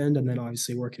happened, and then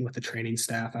obviously working with the training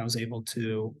staff, I was able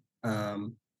to,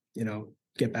 you know,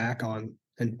 get back on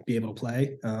and be able to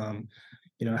play.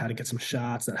 You know, I had to get some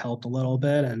shots that helped a little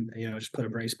bit, and you know, just put a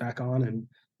brace back on and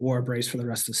wore a brace for the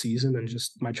rest of the season. And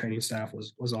just my training staff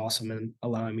was awesome and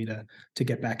allowing me to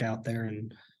get back out there.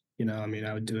 And you know, I mean,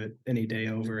 I would do it any day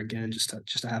over again just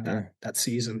to have that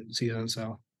season. So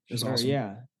it was Sure. awesome.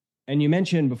 Yeah. And you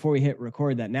mentioned before we hit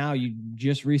record that now you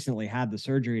just recently had the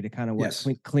surgery to kind of Yes.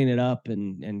 clean it up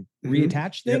and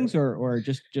reattach things, or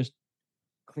just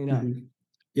clean up.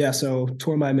 Yeah, so I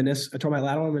tore my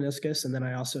lateral meniscus, and then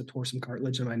I also tore some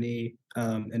cartilage in my knee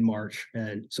in March.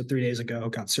 And so 3 days ago,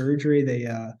 got surgery. They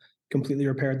completely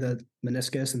repaired the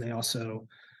meniscus, and they also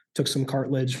took some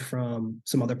cartilage from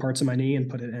some other parts of my knee and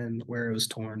put it in where it was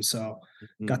torn. So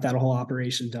got that whole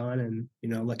operation done, and you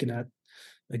know, looking at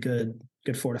a good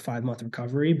 4 to 5 month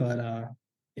recovery. But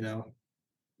you know,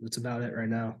 that's about it right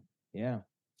now. Yeah.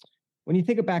 When you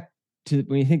think back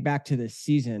to this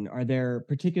season, are there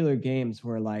particular games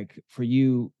where, like, for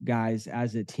you guys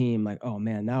as a team, like, oh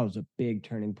man, that was a big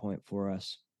turning point for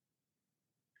us?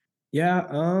 Yeah,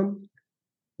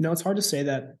 no, it's hard to say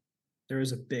that there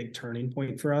was a big turning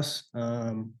point for us.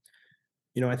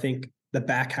 You know, I think the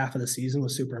back half of the season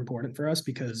was super important for us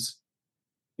because,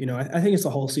 you know, I think it's the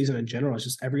whole season in general. It's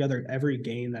just every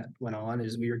game that went on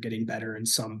is we were getting better in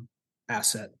some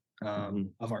asset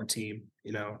of our team.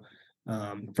 You know,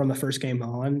 from the first game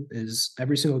on, is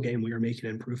every single game we were making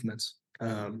improvements.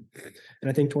 And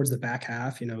I think towards the back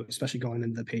half, you know, especially going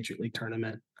into the Patriot League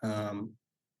tournament,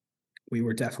 we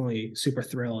were definitely super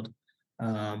thrilled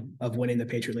of winning the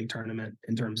Patriot League tournament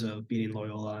in terms of beating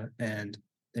Loyola and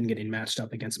then getting matched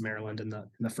up against Maryland in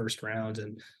the first round.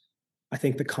 And I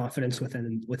think the confidence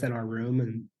within our room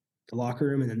and the locker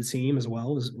room and then the team as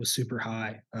well was super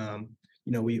high. You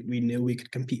know, we knew we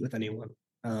could compete with anyone.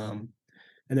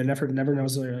 And there never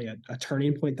was really a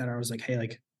turning point that I was like, hey,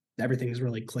 like everything's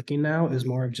really clicking now. It was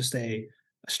more of just a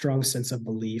strong sense of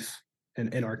belief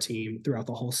in our team throughout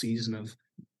the whole season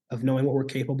of knowing what we're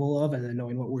capable of and then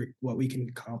knowing what we can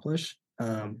accomplish.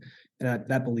 And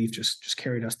that belief just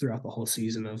carried us throughout the whole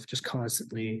season of just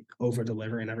constantly over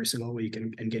delivering every single week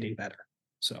and getting better.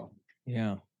 So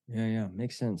Yeah,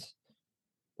 makes sense.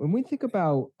 When we think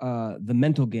about the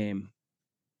mental game,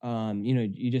 you know,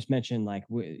 you just mentioned like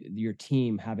your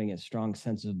team having a strong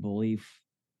sense of belief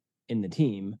in the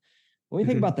team. When we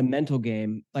think about the mental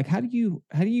game, like how do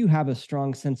you have a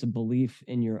strong sense of belief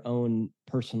in your own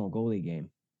personal goalie game?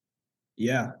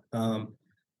 Yeah,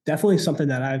 definitely something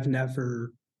that I've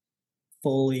never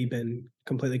fully been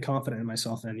completely confident in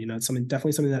myself in. You know, it's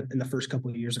definitely something that in the first couple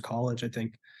of years of college, I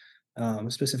think,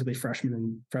 specifically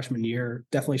freshman year,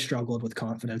 definitely struggled with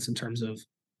confidence in terms of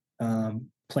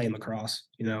playing lacrosse.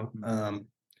 You know,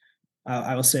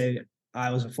 I will say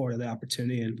I was afforded the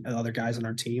opportunity, and other guys on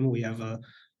our team, we have a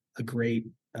great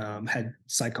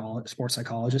sports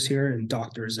psychologist here, and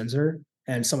Dr. Zinzer,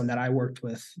 and someone that I worked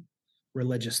with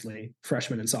religiously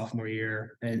freshman and sophomore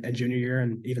year and junior year,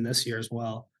 and even this year as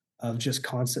well, of just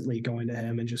constantly going to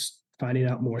him and just finding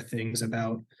out more things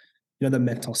about, you know, the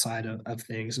mental side of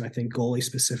things. And I think goalie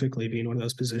specifically being one of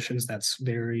those positions that's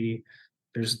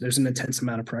there's an intense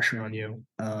amount of pressure on you.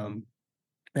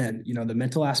 And, you know, the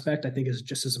mental aspect I think is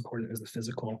just as important as the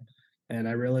physical. And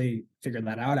I really figured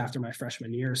that out after my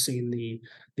freshman year, seeing the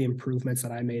improvements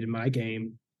that I made in my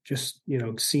game, just, you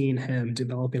know, seeing him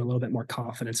developing a little bit more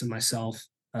confidence in myself.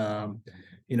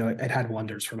 You know, it had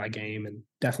wonders for my game, and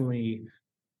definitely,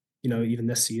 you know, even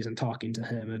this season talking to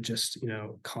him and just, you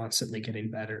know, constantly getting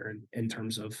better in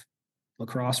terms of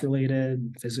lacrosse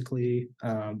related, physically,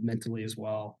 mentally as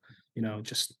well. You know,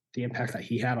 just the impact that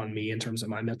he had on me in terms of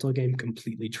my mental game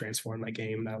completely transformed my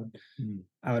game. And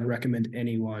I would recommend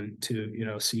anyone to, you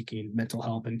know, seeking mental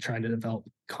help and trying to develop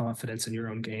confidence in your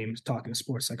own game, talking to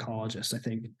sports psychologists. I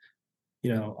think,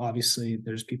 you know, obviously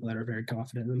there's people that are very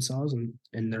confident in themselves and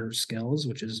in their skills,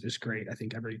 which is great. I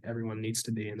think everyone needs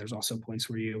to be. And there's also points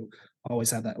where you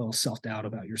always have that little self-doubt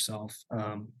about yourself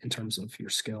in terms of your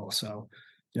skill. So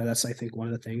That's, I think, one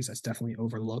of the things that's definitely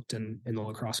overlooked in the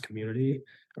lacrosse community,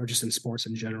 or just in sports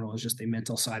in general, is just the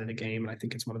mental side of the game. And I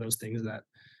think it's one of those things that,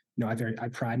 I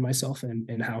pride myself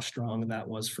in how strong that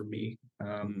was for me.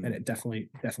 And it definitely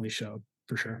showed,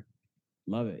 for sure.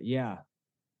 Love it. Yeah.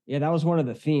 Yeah, that was one of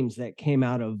the themes that came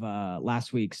out of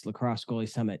last week's Lacrosse Goalie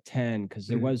Summit 10, because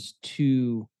there was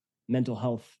two mental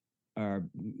health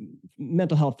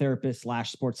therapists /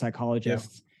 sports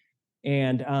psychologists.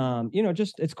 And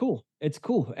just it's cool. It's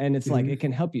cool. And it's like it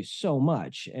can help you so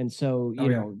much. And so,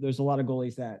 there's a lot of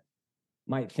goalies that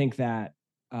might think that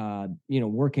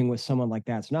working with someone like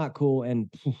that's not cool,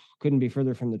 and couldn't be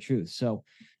further from the truth. So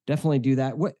definitely do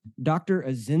that. What, Dr.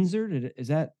 Zinzer? Is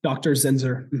that Dr.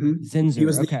 Zinzer? Zinzer. He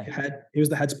was okay. He was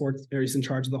the head sports, or he's in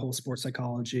charge of the whole sports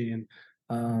psychology.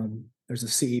 And there's a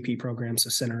CEP program, so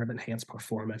Center of Enhanced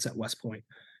Performance at West Point.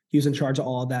 He was in charge of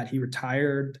all of that. He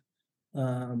retired.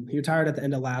 He retired at the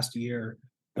end of last year,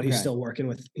 but he's still working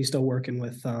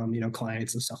with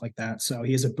clients and stuff like that. So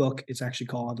he has a book. It's actually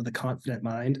called The Confident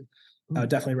Mind. I would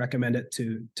definitely recommend it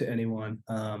to anyone.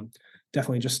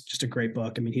 Definitely just a great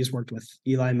book. I mean, he's worked with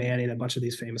Eli Manning, a bunch of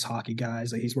these famous hockey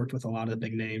guys. Like, he's worked with a lot of the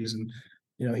big names, and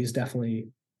he's definitely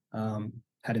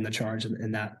heading the charge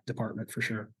in that department for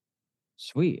sure.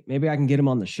 Sweet. Maybe I can get him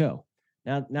on the show.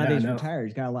 Now that he's retired,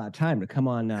 he's got a lot of time to come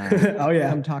on.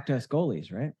 Come talk to us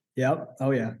goalies, right? Yep.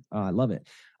 Oh yeah. I love it.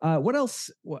 What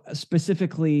else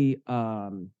specifically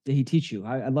did he teach you?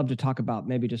 I'd love to talk about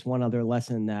maybe just one other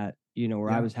lesson that,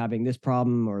 where I was having this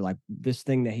problem, or like this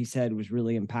thing that he said was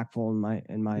really impactful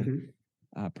in my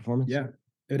performance. Yeah,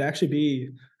 it would actually be,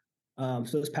 so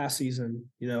this past season,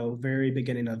 very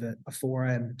beginning of it, before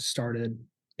I had started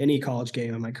any college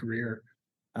game in my career,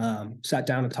 sat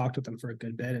down and talked with him for a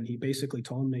good bit. And he basically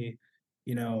told me,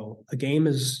 a game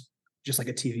is just like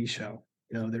a TV show.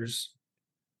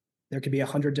 There could be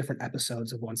 100 different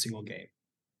episodes of one single game.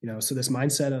 So this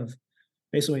mindset of,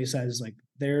 basically what he says, like,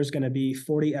 there's going to be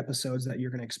 40 episodes that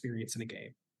you're going to experience in a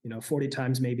game. 40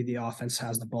 times maybe the offense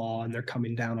has the ball and they're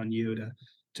coming down on you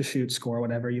to shoot, score,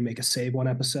 whatever. You make a save one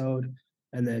episode,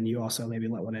 and then you also maybe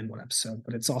let one in one episode.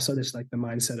 But it's also this, like, the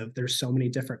mindset of, there's so many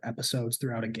different episodes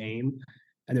throughout a game,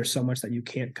 and there's so much that you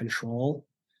can't control.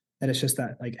 And it's just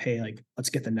that, like, hey, like, let's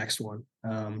get the next one.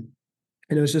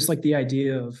 And it was just like the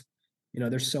idea of,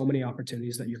 there's so many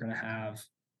opportunities that you're going to have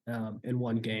in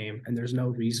one game, and there's no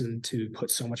reason to put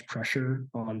so much pressure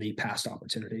on the past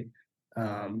opportunity.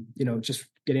 Just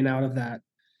getting out of that.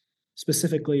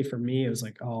 Specifically for me, it was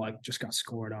like, oh, I just got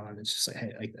scored on. It's just like,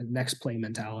 hey, like, the next play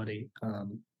mentality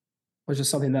was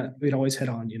just something that we'd always hit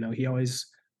on.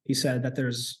 He said that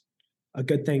there's a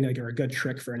good thing, like, or a good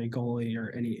trick for any goalie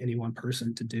or any one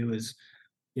person to do is,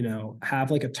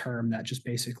 have like a term that just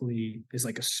basically is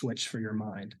like a switch for your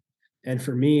mind. And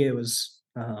for me, it was,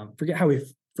 forget how we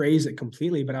phrase it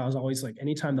completely, but I was always like,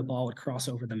 anytime the ball would cross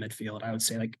over the midfield, I would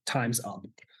say, like, time's up.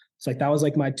 It's like, that was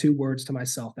like my 2 words to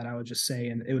myself that I would just say,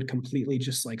 and it would completely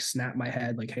just, like, snap my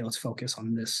head, like, hey, let's focus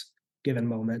on this given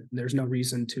moment. There's no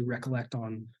reason to recollect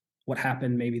on what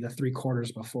happened maybe the 3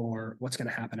 quarters before, what's going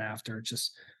to happen after. It's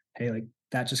just, hey, like,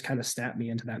 that just kind of snapped me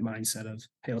into that mindset of,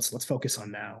 hey, let's focus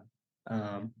on now.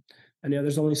 And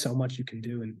there's only so much you can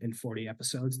do in 40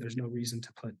 episodes. There's no reason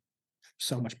to put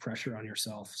so much pressure on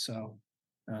yourself. So,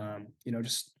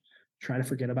 just trying to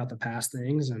forget about the past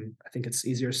things. And I think it's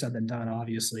easier said than done,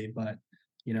 obviously, but,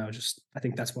 I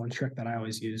think that's one trick that I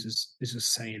always use is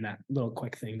just saying that little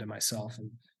quick thing to myself and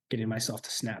getting myself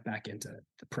to snap back into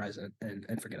the present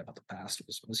and forget about the past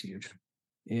was huge.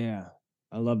 Yeah.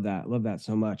 I love that. Love that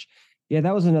so much. Yeah.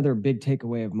 That was another big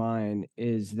takeaway of mine,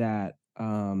 is that,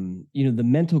 the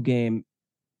mental game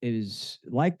is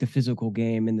like the physical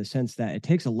game in the sense that it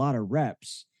takes a lot of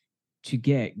reps to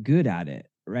get good at it.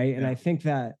 Right. Yeah. And I think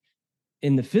that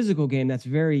in the physical game, that's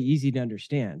very easy to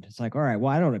understand. It's like, all right,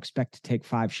 well, I don't expect to take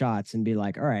 5 shots and be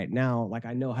like, all right, now, like,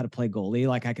 I know how to play goalie.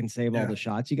 Like, I can save all the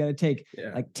shots. You got to take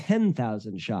like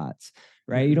 10,000 shots,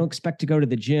 right? You don't expect to go to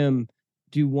the gym,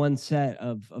 do 1 set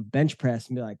of bench press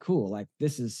and be like, cool, like,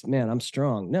 this is, man, I'm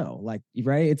strong. No, like,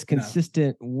 right. It's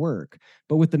consistent work.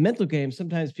 But with the mental game,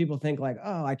 sometimes people think like,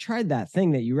 oh, I tried that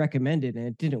thing that you recommended and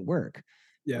it didn't work.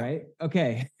 Yeah. Right.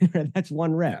 Okay. That's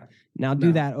 1 rep. Yeah. Now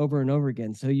do that over and over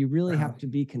again. So you really have to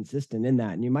be consistent in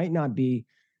that. And you might not be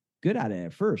good at it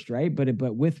at first, right?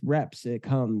 But with reps, it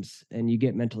comes and you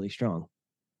get mentally strong.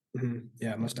 Mm-hmm.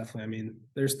 Yeah, most definitely. I mean,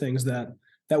 there's things that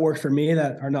work for me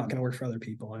that are not going to work for other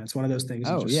people. And it's one of those things.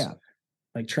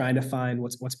 Like, trying to find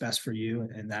what's best for you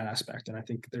in that aspect. And I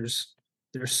think there's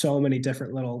so many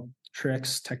different little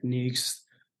tricks, techniques,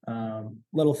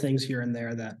 little things here and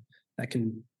there that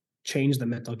can change the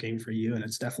mental game for you. And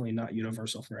it's definitely not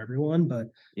universal for everyone, but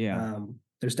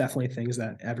there's definitely things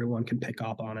that everyone can pick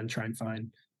up on and try and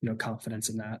find, confidence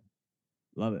in that.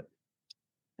 Love it.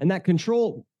 And that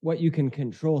control what you can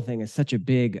control thing is such a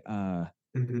big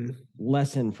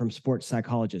lesson from sports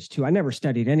psychologists too. I never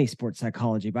studied any sports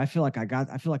psychology, but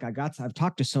I've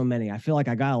talked to so many. I feel like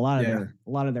I got a lot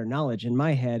of their knowledge in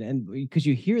my head. And because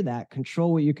you hear that,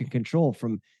 control what you can control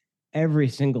from every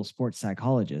single sports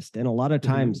psychologist. And a lot of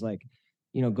times, like,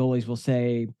 goalies will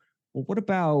say, well, what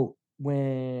about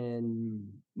when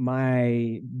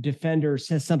my defender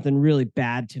says something really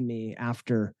bad to me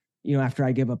after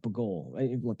I give up a goal?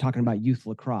 We're talking about youth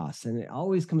lacrosse. And it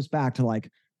always comes back to like,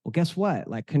 well, guess what?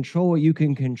 Like, control what you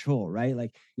can control, right?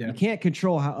 Like, you can't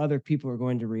control how other people are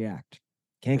going to react.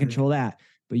 Can't control that,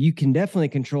 but you can definitely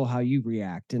control how you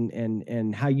react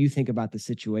and how you think about the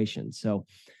situation. So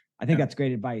I think that's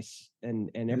great advice. And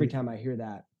every time I hear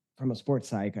that from a sports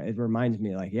psych, it reminds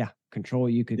me like, control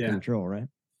what you can control, right?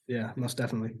 Yeah, most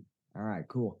definitely. All right,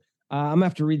 cool. I'm gonna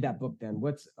have to read that book then.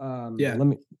 What's let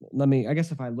me I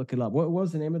guess if I look it up, what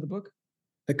was the name of the book?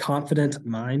 The Confident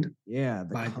Mind. Yeah,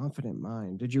 Confident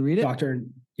Mind. Did you read it?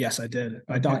 Yes, I did.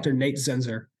 By Dr. Nate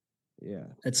Zinzer. Yeah.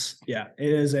 It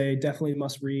is a definitely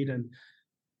must read, and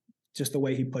just the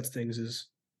way he puts things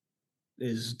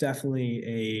is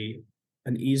definitely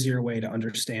an easier way to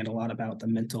understand a lot about the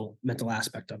mental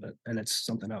aspect of it. And it's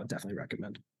something I would definitely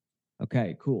recommend.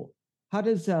 Okay, cool. How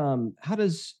does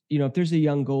if there's a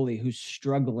young goalie who's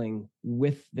struggling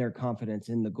with their confidence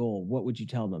in the goal, what would you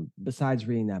tell them besides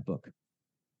reading that book?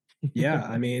 Yeah,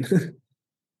 I mean,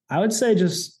 I would say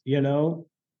just,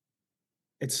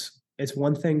 it's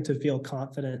one thing to feel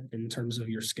confident in terms of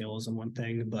your skills and one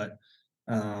thing, but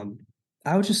I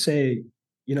would just say,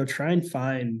 try and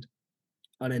find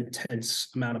an intense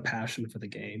amount of passion for the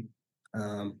game.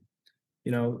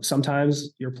 Sometimes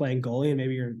you're playing goalie and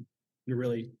maybe you're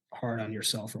really hard on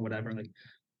yourself or whatever. Like,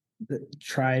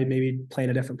 try maybe playing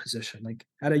a different position. Like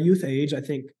at a youth age, I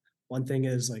think one thing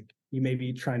is like you may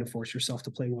be trying to force yourself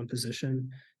to play one position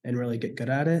and really get good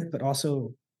at it, but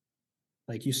also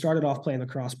like you started off playing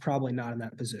lacrosse, probably not in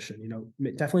that position.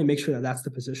 Definitely make sure that that's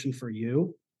the position for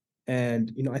you.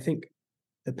 And I think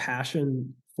the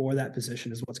passion for that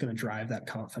position is what's going to drive that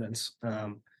confidence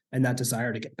and that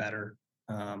desire to get better.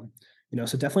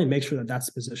 So definitely make sure that that's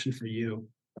the position for you.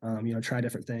 Try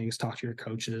different things, talk to your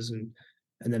coaches, and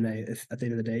then if at the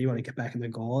end of the day you want to get back in the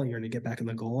goal, you're going to get back in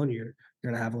the goal, and you're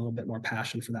going to have a little bit more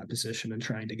passion for that position and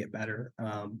trying to get better.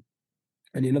 And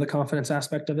the confidence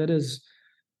aspect of it is,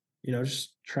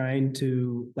 just trying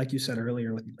to, like you said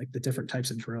earlier, with like the different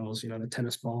types of drills, the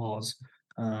tennis balls,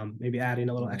 maybe adding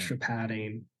a little extra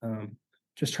padding,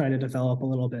 just trying to develop a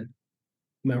little bit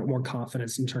more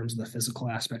confidence in terms of the physical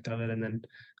aspect of it. And then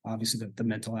obviously the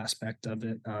mental aspect of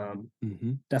it.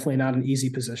 Definitely not an easy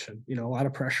position, a lot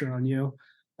of pressure on you.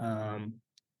 And,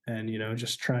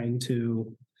 just trying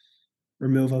to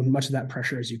remove as much of that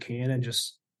pressure as you can and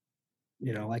just,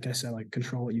 like I said, like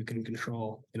control what you can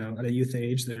control. At a youth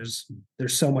age, there's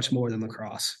so much more than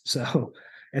lacrosse. So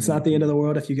it's not the end of the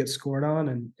world if you get scored on.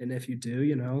 And if you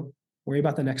do, worry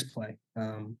about the next play.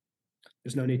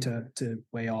 There's no need to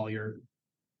weigh all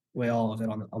of it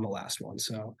on the last one.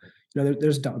 So,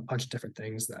 there's a bunch of different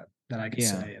things that I could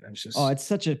say. And it's just, it's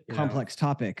such a complex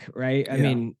topic, right? I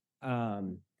mean,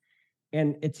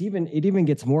 and it even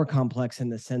gets more complex in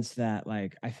the sense that,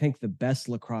 like, I think the best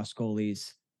lacrosse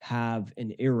goalies have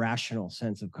an irrational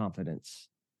sense of confidence,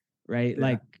 right?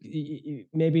 Like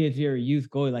maybe if you're a youth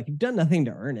goalie, like you've done nothing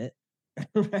to earn it.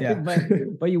 Right?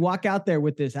 But you walk out there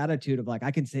with this attitude of like,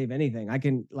 I can save anything.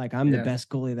 I'm the best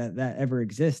goalie that ever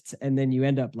exists. And then you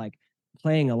end up like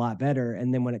playing a lot better.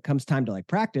 And then when it comes time to like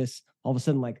practice, all of a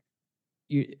sudden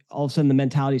the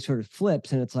mentality sort of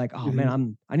flips and it's like, oh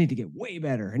man, I need to get way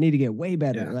better. I need to get way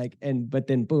better. But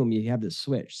then boom, you have this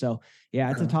switch. So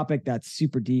it's a topic that's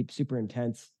super deep, super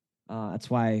intense. That's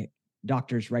why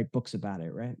doctors write books about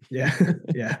it. Right.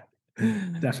 Yeah,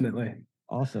 definitely.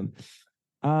 Awesome.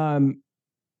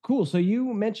 Cool. So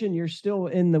you mentioned you're still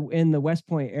in the West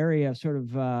Point area, sort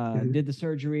of did the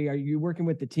surgery. Are you working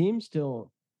with the team still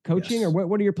coaching or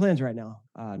what are your plans right now?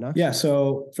 Knox? Yeah.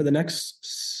 So for the next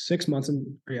 6 months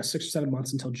 6 or 7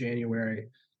 months until January,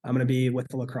 I'm going to be with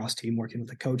the lacrosse team, working with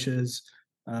the coaches,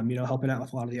 helping out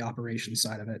with a lot of the operations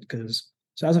side of it.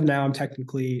 So as of now,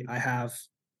 I have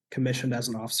commissioned as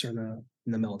an officer in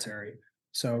the military.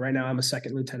 So right now I'm a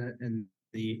second lieutenant in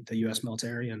the U.S.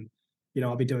 military, and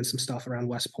I'll be doing some stuff around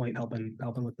West Point, helping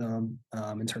with them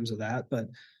in terms of that. But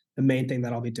the main thing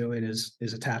that I'll be doing is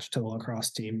attached to the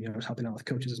lacrosse team, helping out with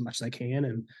coaches as much as I can.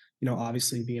 And,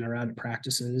 obviously being around at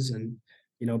practices and,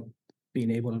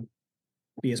 being able to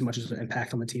be as much as an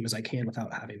impact on the team as I can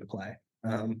without having to play.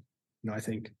 I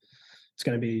think it's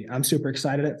going to be, I'm super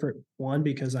excited for one,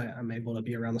 because I'm able to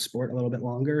be around the sport a little bit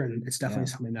longer. And it's definitely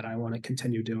something that I want to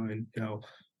continue doing,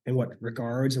 in what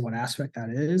regards and what aspect that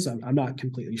is. I'm not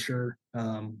completely sure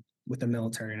with the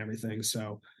military and everything.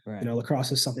 So,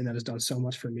 lacrosse is something that has done so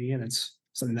much for me, and it's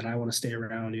something that I want to stay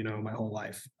around, my whole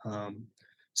life.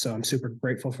 So I'm super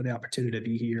grateful for the opportunity to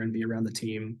be here and be around the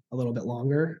team a little bit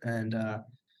longer. And,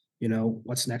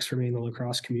 what's next for me in the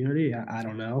lacrosse community, I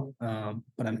don't know.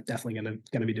 But I'm definitely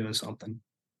gonna be doing something.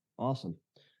 Awesome.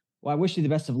 Well, I wish you the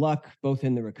best of luck, both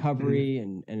in the recovery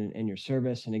and your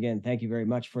service. And again, thank you very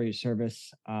much for your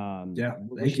service. Thank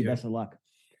wish you you. best of luck.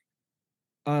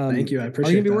 Thank you. I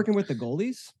appreciate it. Are you gonna be working with the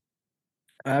goalies?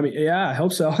 I mean, yeah, I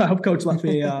hope so. I hope coach lets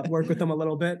me work with them a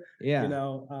little bit. Yeah.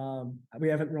 We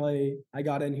haven't really, I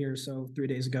got in here. So 3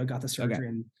 days ago, got the surgery,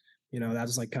 and, that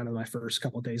was like kind of my first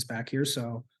couple of days back here.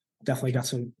 So definitely got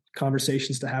some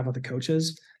conversations to have with the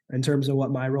coaches in terms of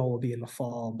what my role will be in the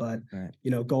fall. But,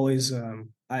 goalies,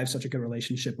 I have such a good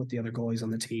relationship with the other goalies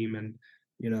on the team, and,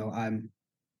 I'm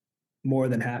more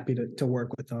than happy to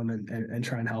work with them and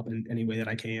try and help in any way that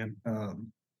I can.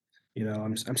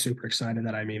 I'm super excited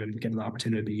that I'm even getting the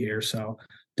opportunity to be here. So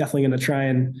definitely going to try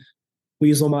and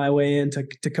weasel my way into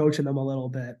coaching them a little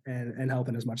bit and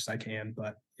helping as much as I can.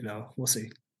 But, we'll see.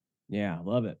 Yeah,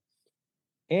 love it.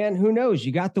 And who knows?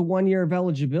 You got the 1 year of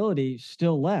eligibility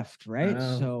still left, right?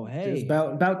 So hey, it's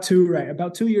about 2, right?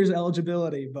 About 2 years of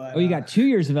eligibility, but you got 2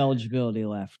 years of eligibility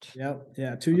left. Yep,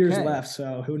 yeah, 2 years left.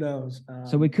 So who knows?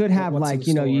 So we could have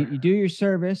you do your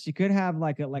service. You could have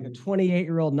like a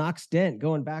 28-year-old Knox Dent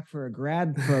going back for a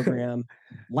grad program,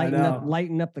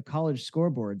 lighten up the college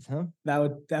scoreboards, huh? That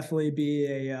would definitely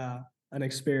be an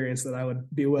experience that I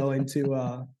would be willing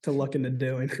to look into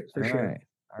doing for sure.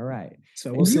 All right.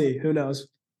 So we'll see. Who knows?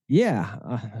 Yeah.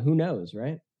 Who knows,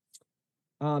 right?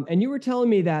 And you were telling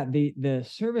me that the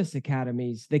service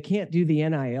academies, they can't do the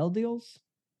NIL deals?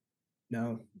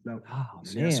 No. Oh,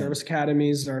 man. Service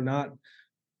academies are not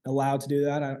allowed to do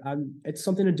that. It's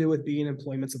something to do with being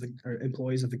employees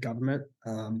of the government.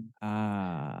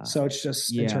 So it's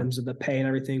just in terms of the pay and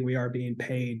everything, we are being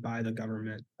paid by the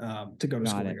government to go to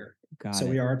school here. So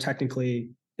we are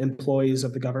technically employees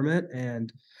of the government,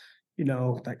 and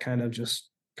that kind of just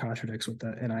contradicts with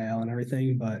the NIL and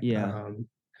everything. But,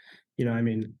 I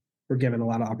mean, we're given a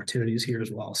lot of opportunities here as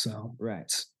well. So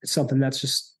it's something that's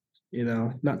just,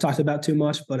 not talked about too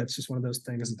much, but it's just one of those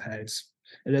things that, hey,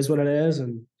 it is what it is,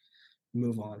 and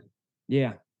move on.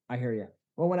 Yeah, I hear you.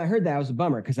 Well, when I heard that, it was a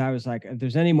bummer, because I was like, if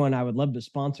there's anyone I would love to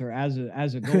sponsor as a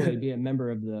goalie, be a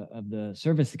member of the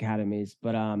service academies.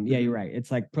 But you're right. It's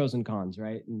like pros and cons,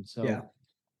 right? And so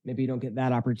maybe you don't get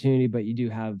that opportunity, but you do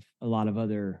have a lot of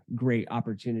other great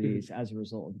opportunities as a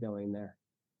result of going there.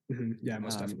 Yeah,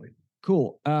 most definitely.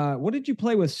 Cool. What did you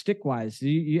play with stick-wise?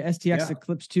 You STX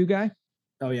Eclipse 2 guy?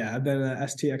 Oh, yeah. I've been an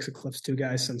STX Eclipse 2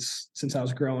 guy since I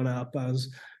was growing up. I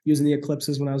was using the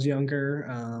Eclipses when I was younger.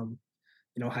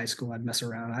 High school, I'd mess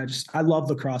around. I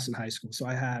loved lacrosse in high school. So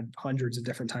I had hundreds of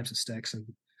different types of sticks, and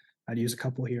I'd use a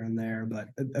couple here and there. But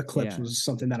Eclipse was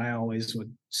something that I always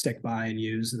would stick by and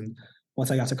use. And once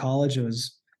I got to college, I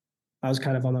was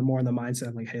kind of more in the mindset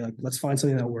of like, hey, let's find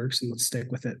something that works and let's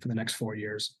stick with it for the next 4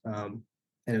 years. And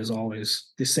it was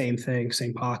always the same thing,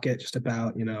 same pocket, just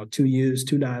about, 2 U's,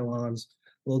 2 nylons,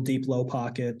 a little deep, low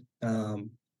pocket. And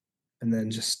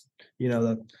then just,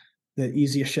 the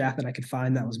easiest shaft that I could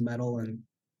find that was metal, and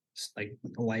just like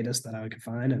the lightest that I could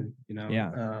find.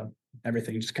 And,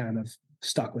 everything just kind of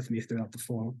stuck with me throughout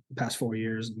the past 4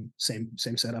 years, and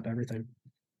same setup, everything.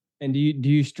 And do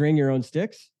you string your own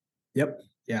sticks? Yep.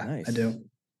 Yeah, nice. I do.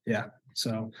 Yeah.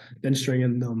 So been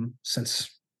stringing them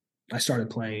since I started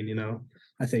playing.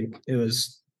 I think it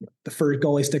was the first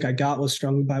goalie stick I got was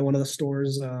strung by one of the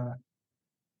stores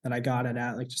that I got it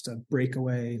at, like just a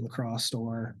breakaway lacrosse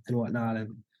store and whatnot.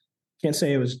 And can't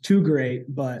say it was too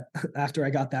great, but after I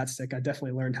got that stick, I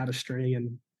definitely learned how to string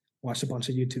and watched a bunch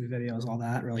of YouTube videos, all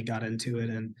that, really got into it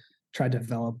and tried to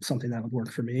develop something that would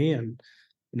work for me, and,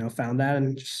 found that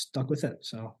and just stuck with it.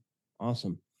 So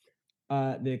awesome.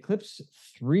 The Eclipse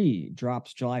 3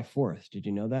 drops July 4th. Did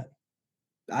you know that?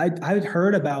 I'd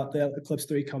heard about the Eclipse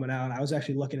 3 coming out. I was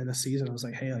actually looking in the season. I was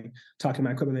like, hey, talking to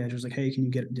my equipment manager, was like, hey,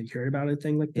 did you hear about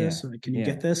anything like this? Or, can you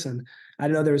get this? And I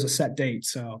didn't know there was a set date.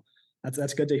 So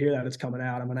that's good to hear that it's coming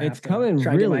out. I'm going to have to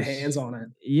try to get my hands on it.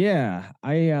 Yeah.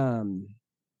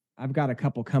 I've got a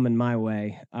couple coming my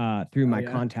way through my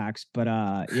contacts, but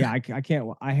I can't,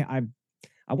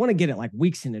 I want to get it like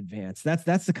weeks in advance.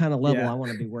 That's the kind of level I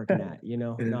want to be working at,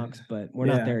 Knox, but we're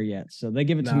not there yet. So they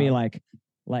give it to me like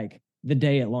the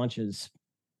day it launches.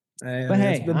 But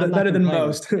hey, I'm not better than complaining.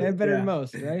 most. Better Yeah. than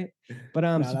most, right? But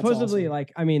No, that's supposedly, awesome.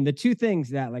 like, I mean, the two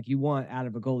things that like you want out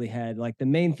of a goalie head, like the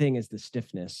main thing is the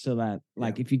stiffness, so that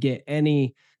like Yeah. if you get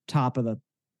any top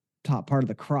part of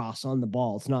the cross on the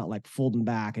ball, it's not like folding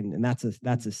back, and that's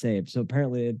a save. So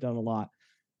apparently they've done a lot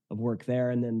of work there,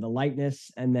 and then the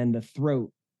lightness, and then the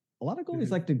throat. A lot of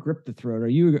goalies like to grip the throat.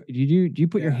 Do you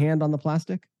put your Yeah. hand on the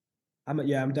plastic? I'm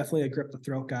definitely a grip the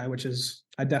throat guy, which is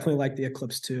I definitely like the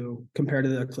Eclipse 2 compared to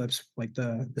the Eclipse, like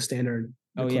the standard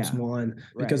Eclipse 1,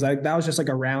 because that was just like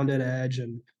a rounded edge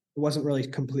and it wasn't really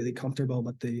completely comfortable.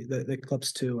 But the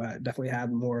Eclipse 2 definitely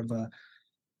had more of a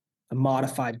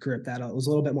modified grip that was a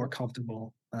little bit more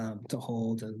comfortable to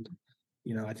hold. And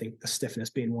I think the stiffness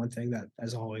being one thing that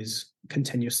has always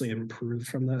continuously improved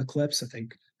from the Eclipse. I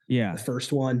think the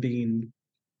first one being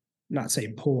not say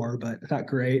poor, but not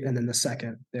great. And then the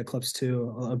second, the Eclipse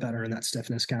 2, a little better in that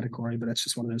stiffness category. But it's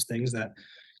just one of those things that,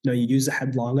 you use the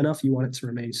head long enough, you want it to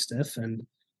remain stiff. And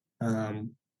I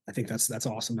think that's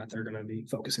awesome that they're going to be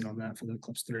focusing on that for the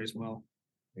Eclipse 3 as well.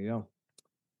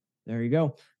 There you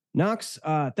go. Knox,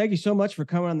 thank you so much for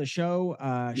coming on the show,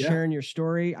 sharing your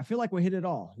story. I feel like we hit it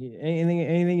all.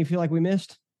 Anything you feel like we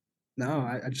missed? No,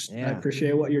 I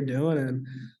appreciate what you're doing, and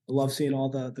I love seeing all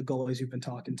the goalies you've been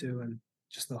talking to, and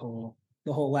just the whole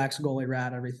lax goalie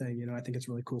rat, everything. I think it's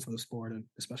really cool for the sport and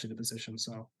especially the position.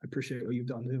 So I appreciate what you've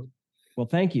done too. Well,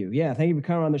 thank you. Yeah, thank you for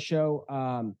coming on the show.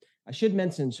 I should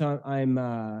mention, so I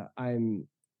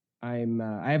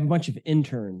have a bunch of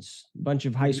interns, a bunch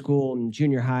of high school and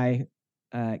junior high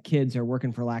kids are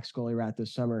working for Lax Goalie Rat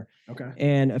this summer. Okay.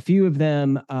 And a few of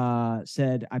them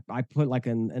said, I put like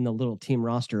in the little team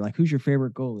roster, like, who's your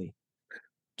favorite goalie?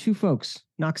 2 folks,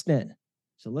 Knox, Dent.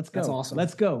 So let's go. That's awesome.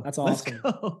 Let's go. That's awesome.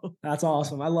 That's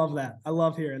awesome. I love that. I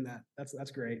love hearing that. That's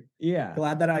great. Yeah.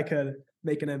 Glad that I could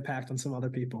make an impact on some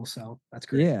other people. So that's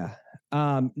great. Yeah.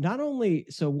 Not only,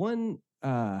 so one,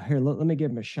 here, let me give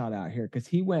him a shout out here. Cause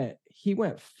he went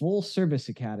full service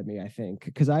academy, I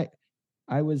think. Cause I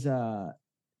was,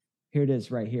 here it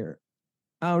is right here.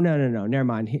 Oh, no. Never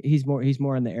mind. He's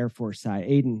more on the Air Force side.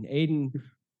 Aiden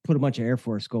put a bunch of Air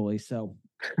Force goalies. So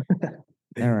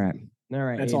all right.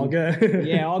 That's Aiden. all good.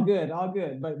 Yeah, all good.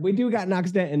 But we do got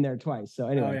Knox Dent in there twice. So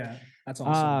anyway. Oh yeah, that's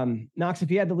awesome. Knox, if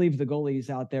you had to leave the goalies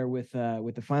out there with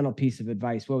the final piece of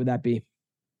advice, what would that be?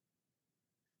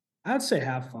 I'd say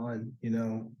have fun.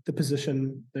 The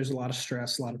position, there's a lot of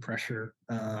stress, a lot of pressure.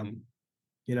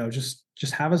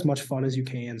 Just have as much fun as you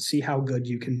can, see how good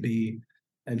you can be,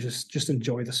 and just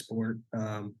enjoy the sport.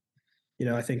 I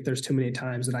think there's too many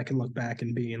times that I can look back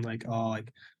and being like, oh,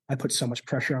 like I put so much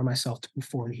pressure on myself to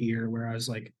perform here, where I was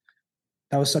like,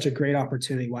 that was such a great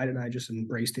opportunity. Why didn't I just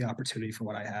embrace the opportunity for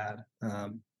what I had? I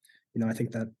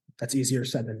think that's easier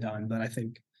said than done, but I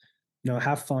think,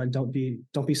 have fun. Don't be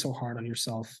so hard on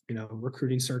yourself.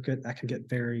 Recruiting circuit, that can get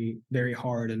very, very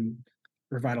hard and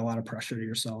provide a lot of pressure to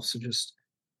yourself. So just,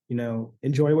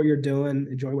 enjoy what you're doing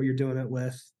it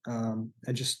with, and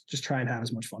just try and have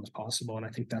as much fun as possible. And I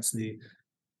think that's the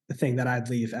thing that I'd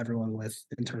leave everyone with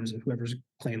in terms of whoever's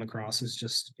playing lacrosse is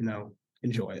just,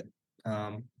 enjoy it.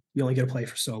 You only get to play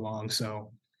for so long,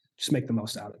 so just make the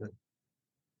most out of it.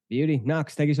 Beauty.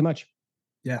 Knox, thank you so much.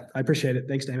 Yeah, I appreciate it.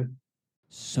 Thanks, Damon.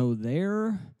 So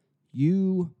there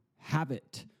you have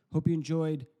it. Hope you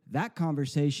enjoyed that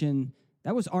conversation.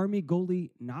 That was Army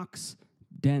goalie Knox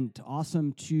Dent.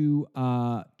 Awesome to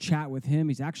chat with him.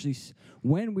 He's actually,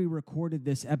 when we recorded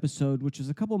this episode, which was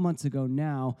a couple months ago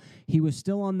now, he was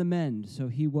still on the mend. So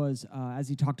he was, as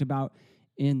he talked about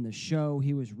in the show,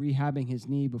 he was rehabbing his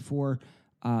knee before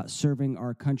serving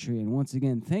our country. And once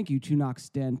again, thank you to Knox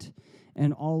Dent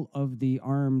and all of the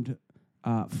armed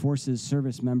forces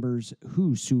service members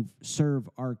who serve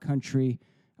our country.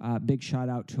 Big shout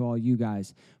out to all you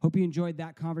guys. Hope you enjoyed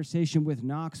that conversation with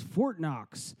Knox. Fort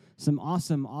Knox, some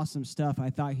awesome stuff I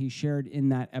thought he shared in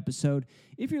that episode.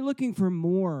 If you're looking for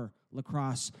more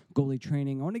lacrosse goalie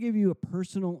training, I want to give you a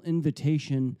personal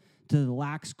invitation to the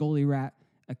Lax Goalie Rat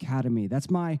Academy.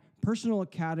 That's my personal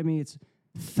academy. It's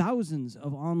thousands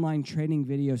of online training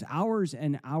videos, hours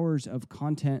and hours of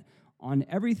content on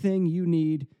everything you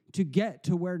need to get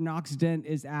to where Knox Dent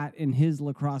is at in his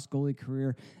lacrosse goalie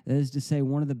career. That is to say,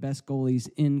 one of the best goalies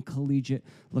in collegiate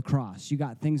lacrosse. You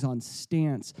got things on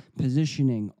stance,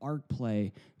 positioning, arc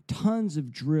play, tons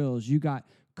of drills. You got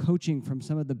coaching from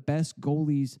some of the best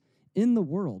goalies in the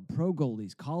world, pro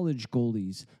goalies, college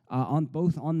goalies, on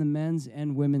both on the men's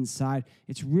and women's side.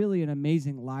 It's really an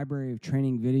amazing library of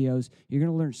training videos. You're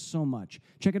going to learn so much.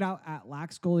 Check it out at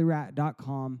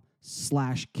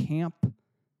laxgoalierat.com/camp.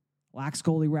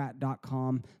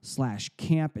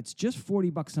 laxgoalierat.com/camp. It's just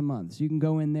 $40 a month. So you can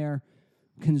go in there,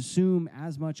 consume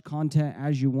as much content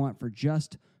as you want for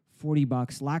just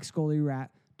 $40.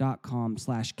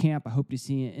 laxgoalierat.com/camp. I hope to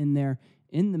see you in there.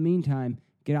 In the meantime,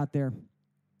 get out there,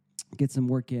 get some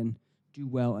work in, do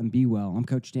well, and be well. I'm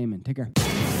Coach Damon. Take care.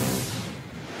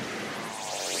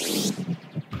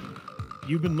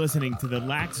 You've been listening to the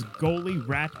Lax Goalie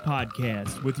Rat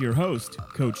Podcast with your host,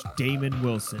 Coach Damon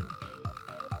Wilson.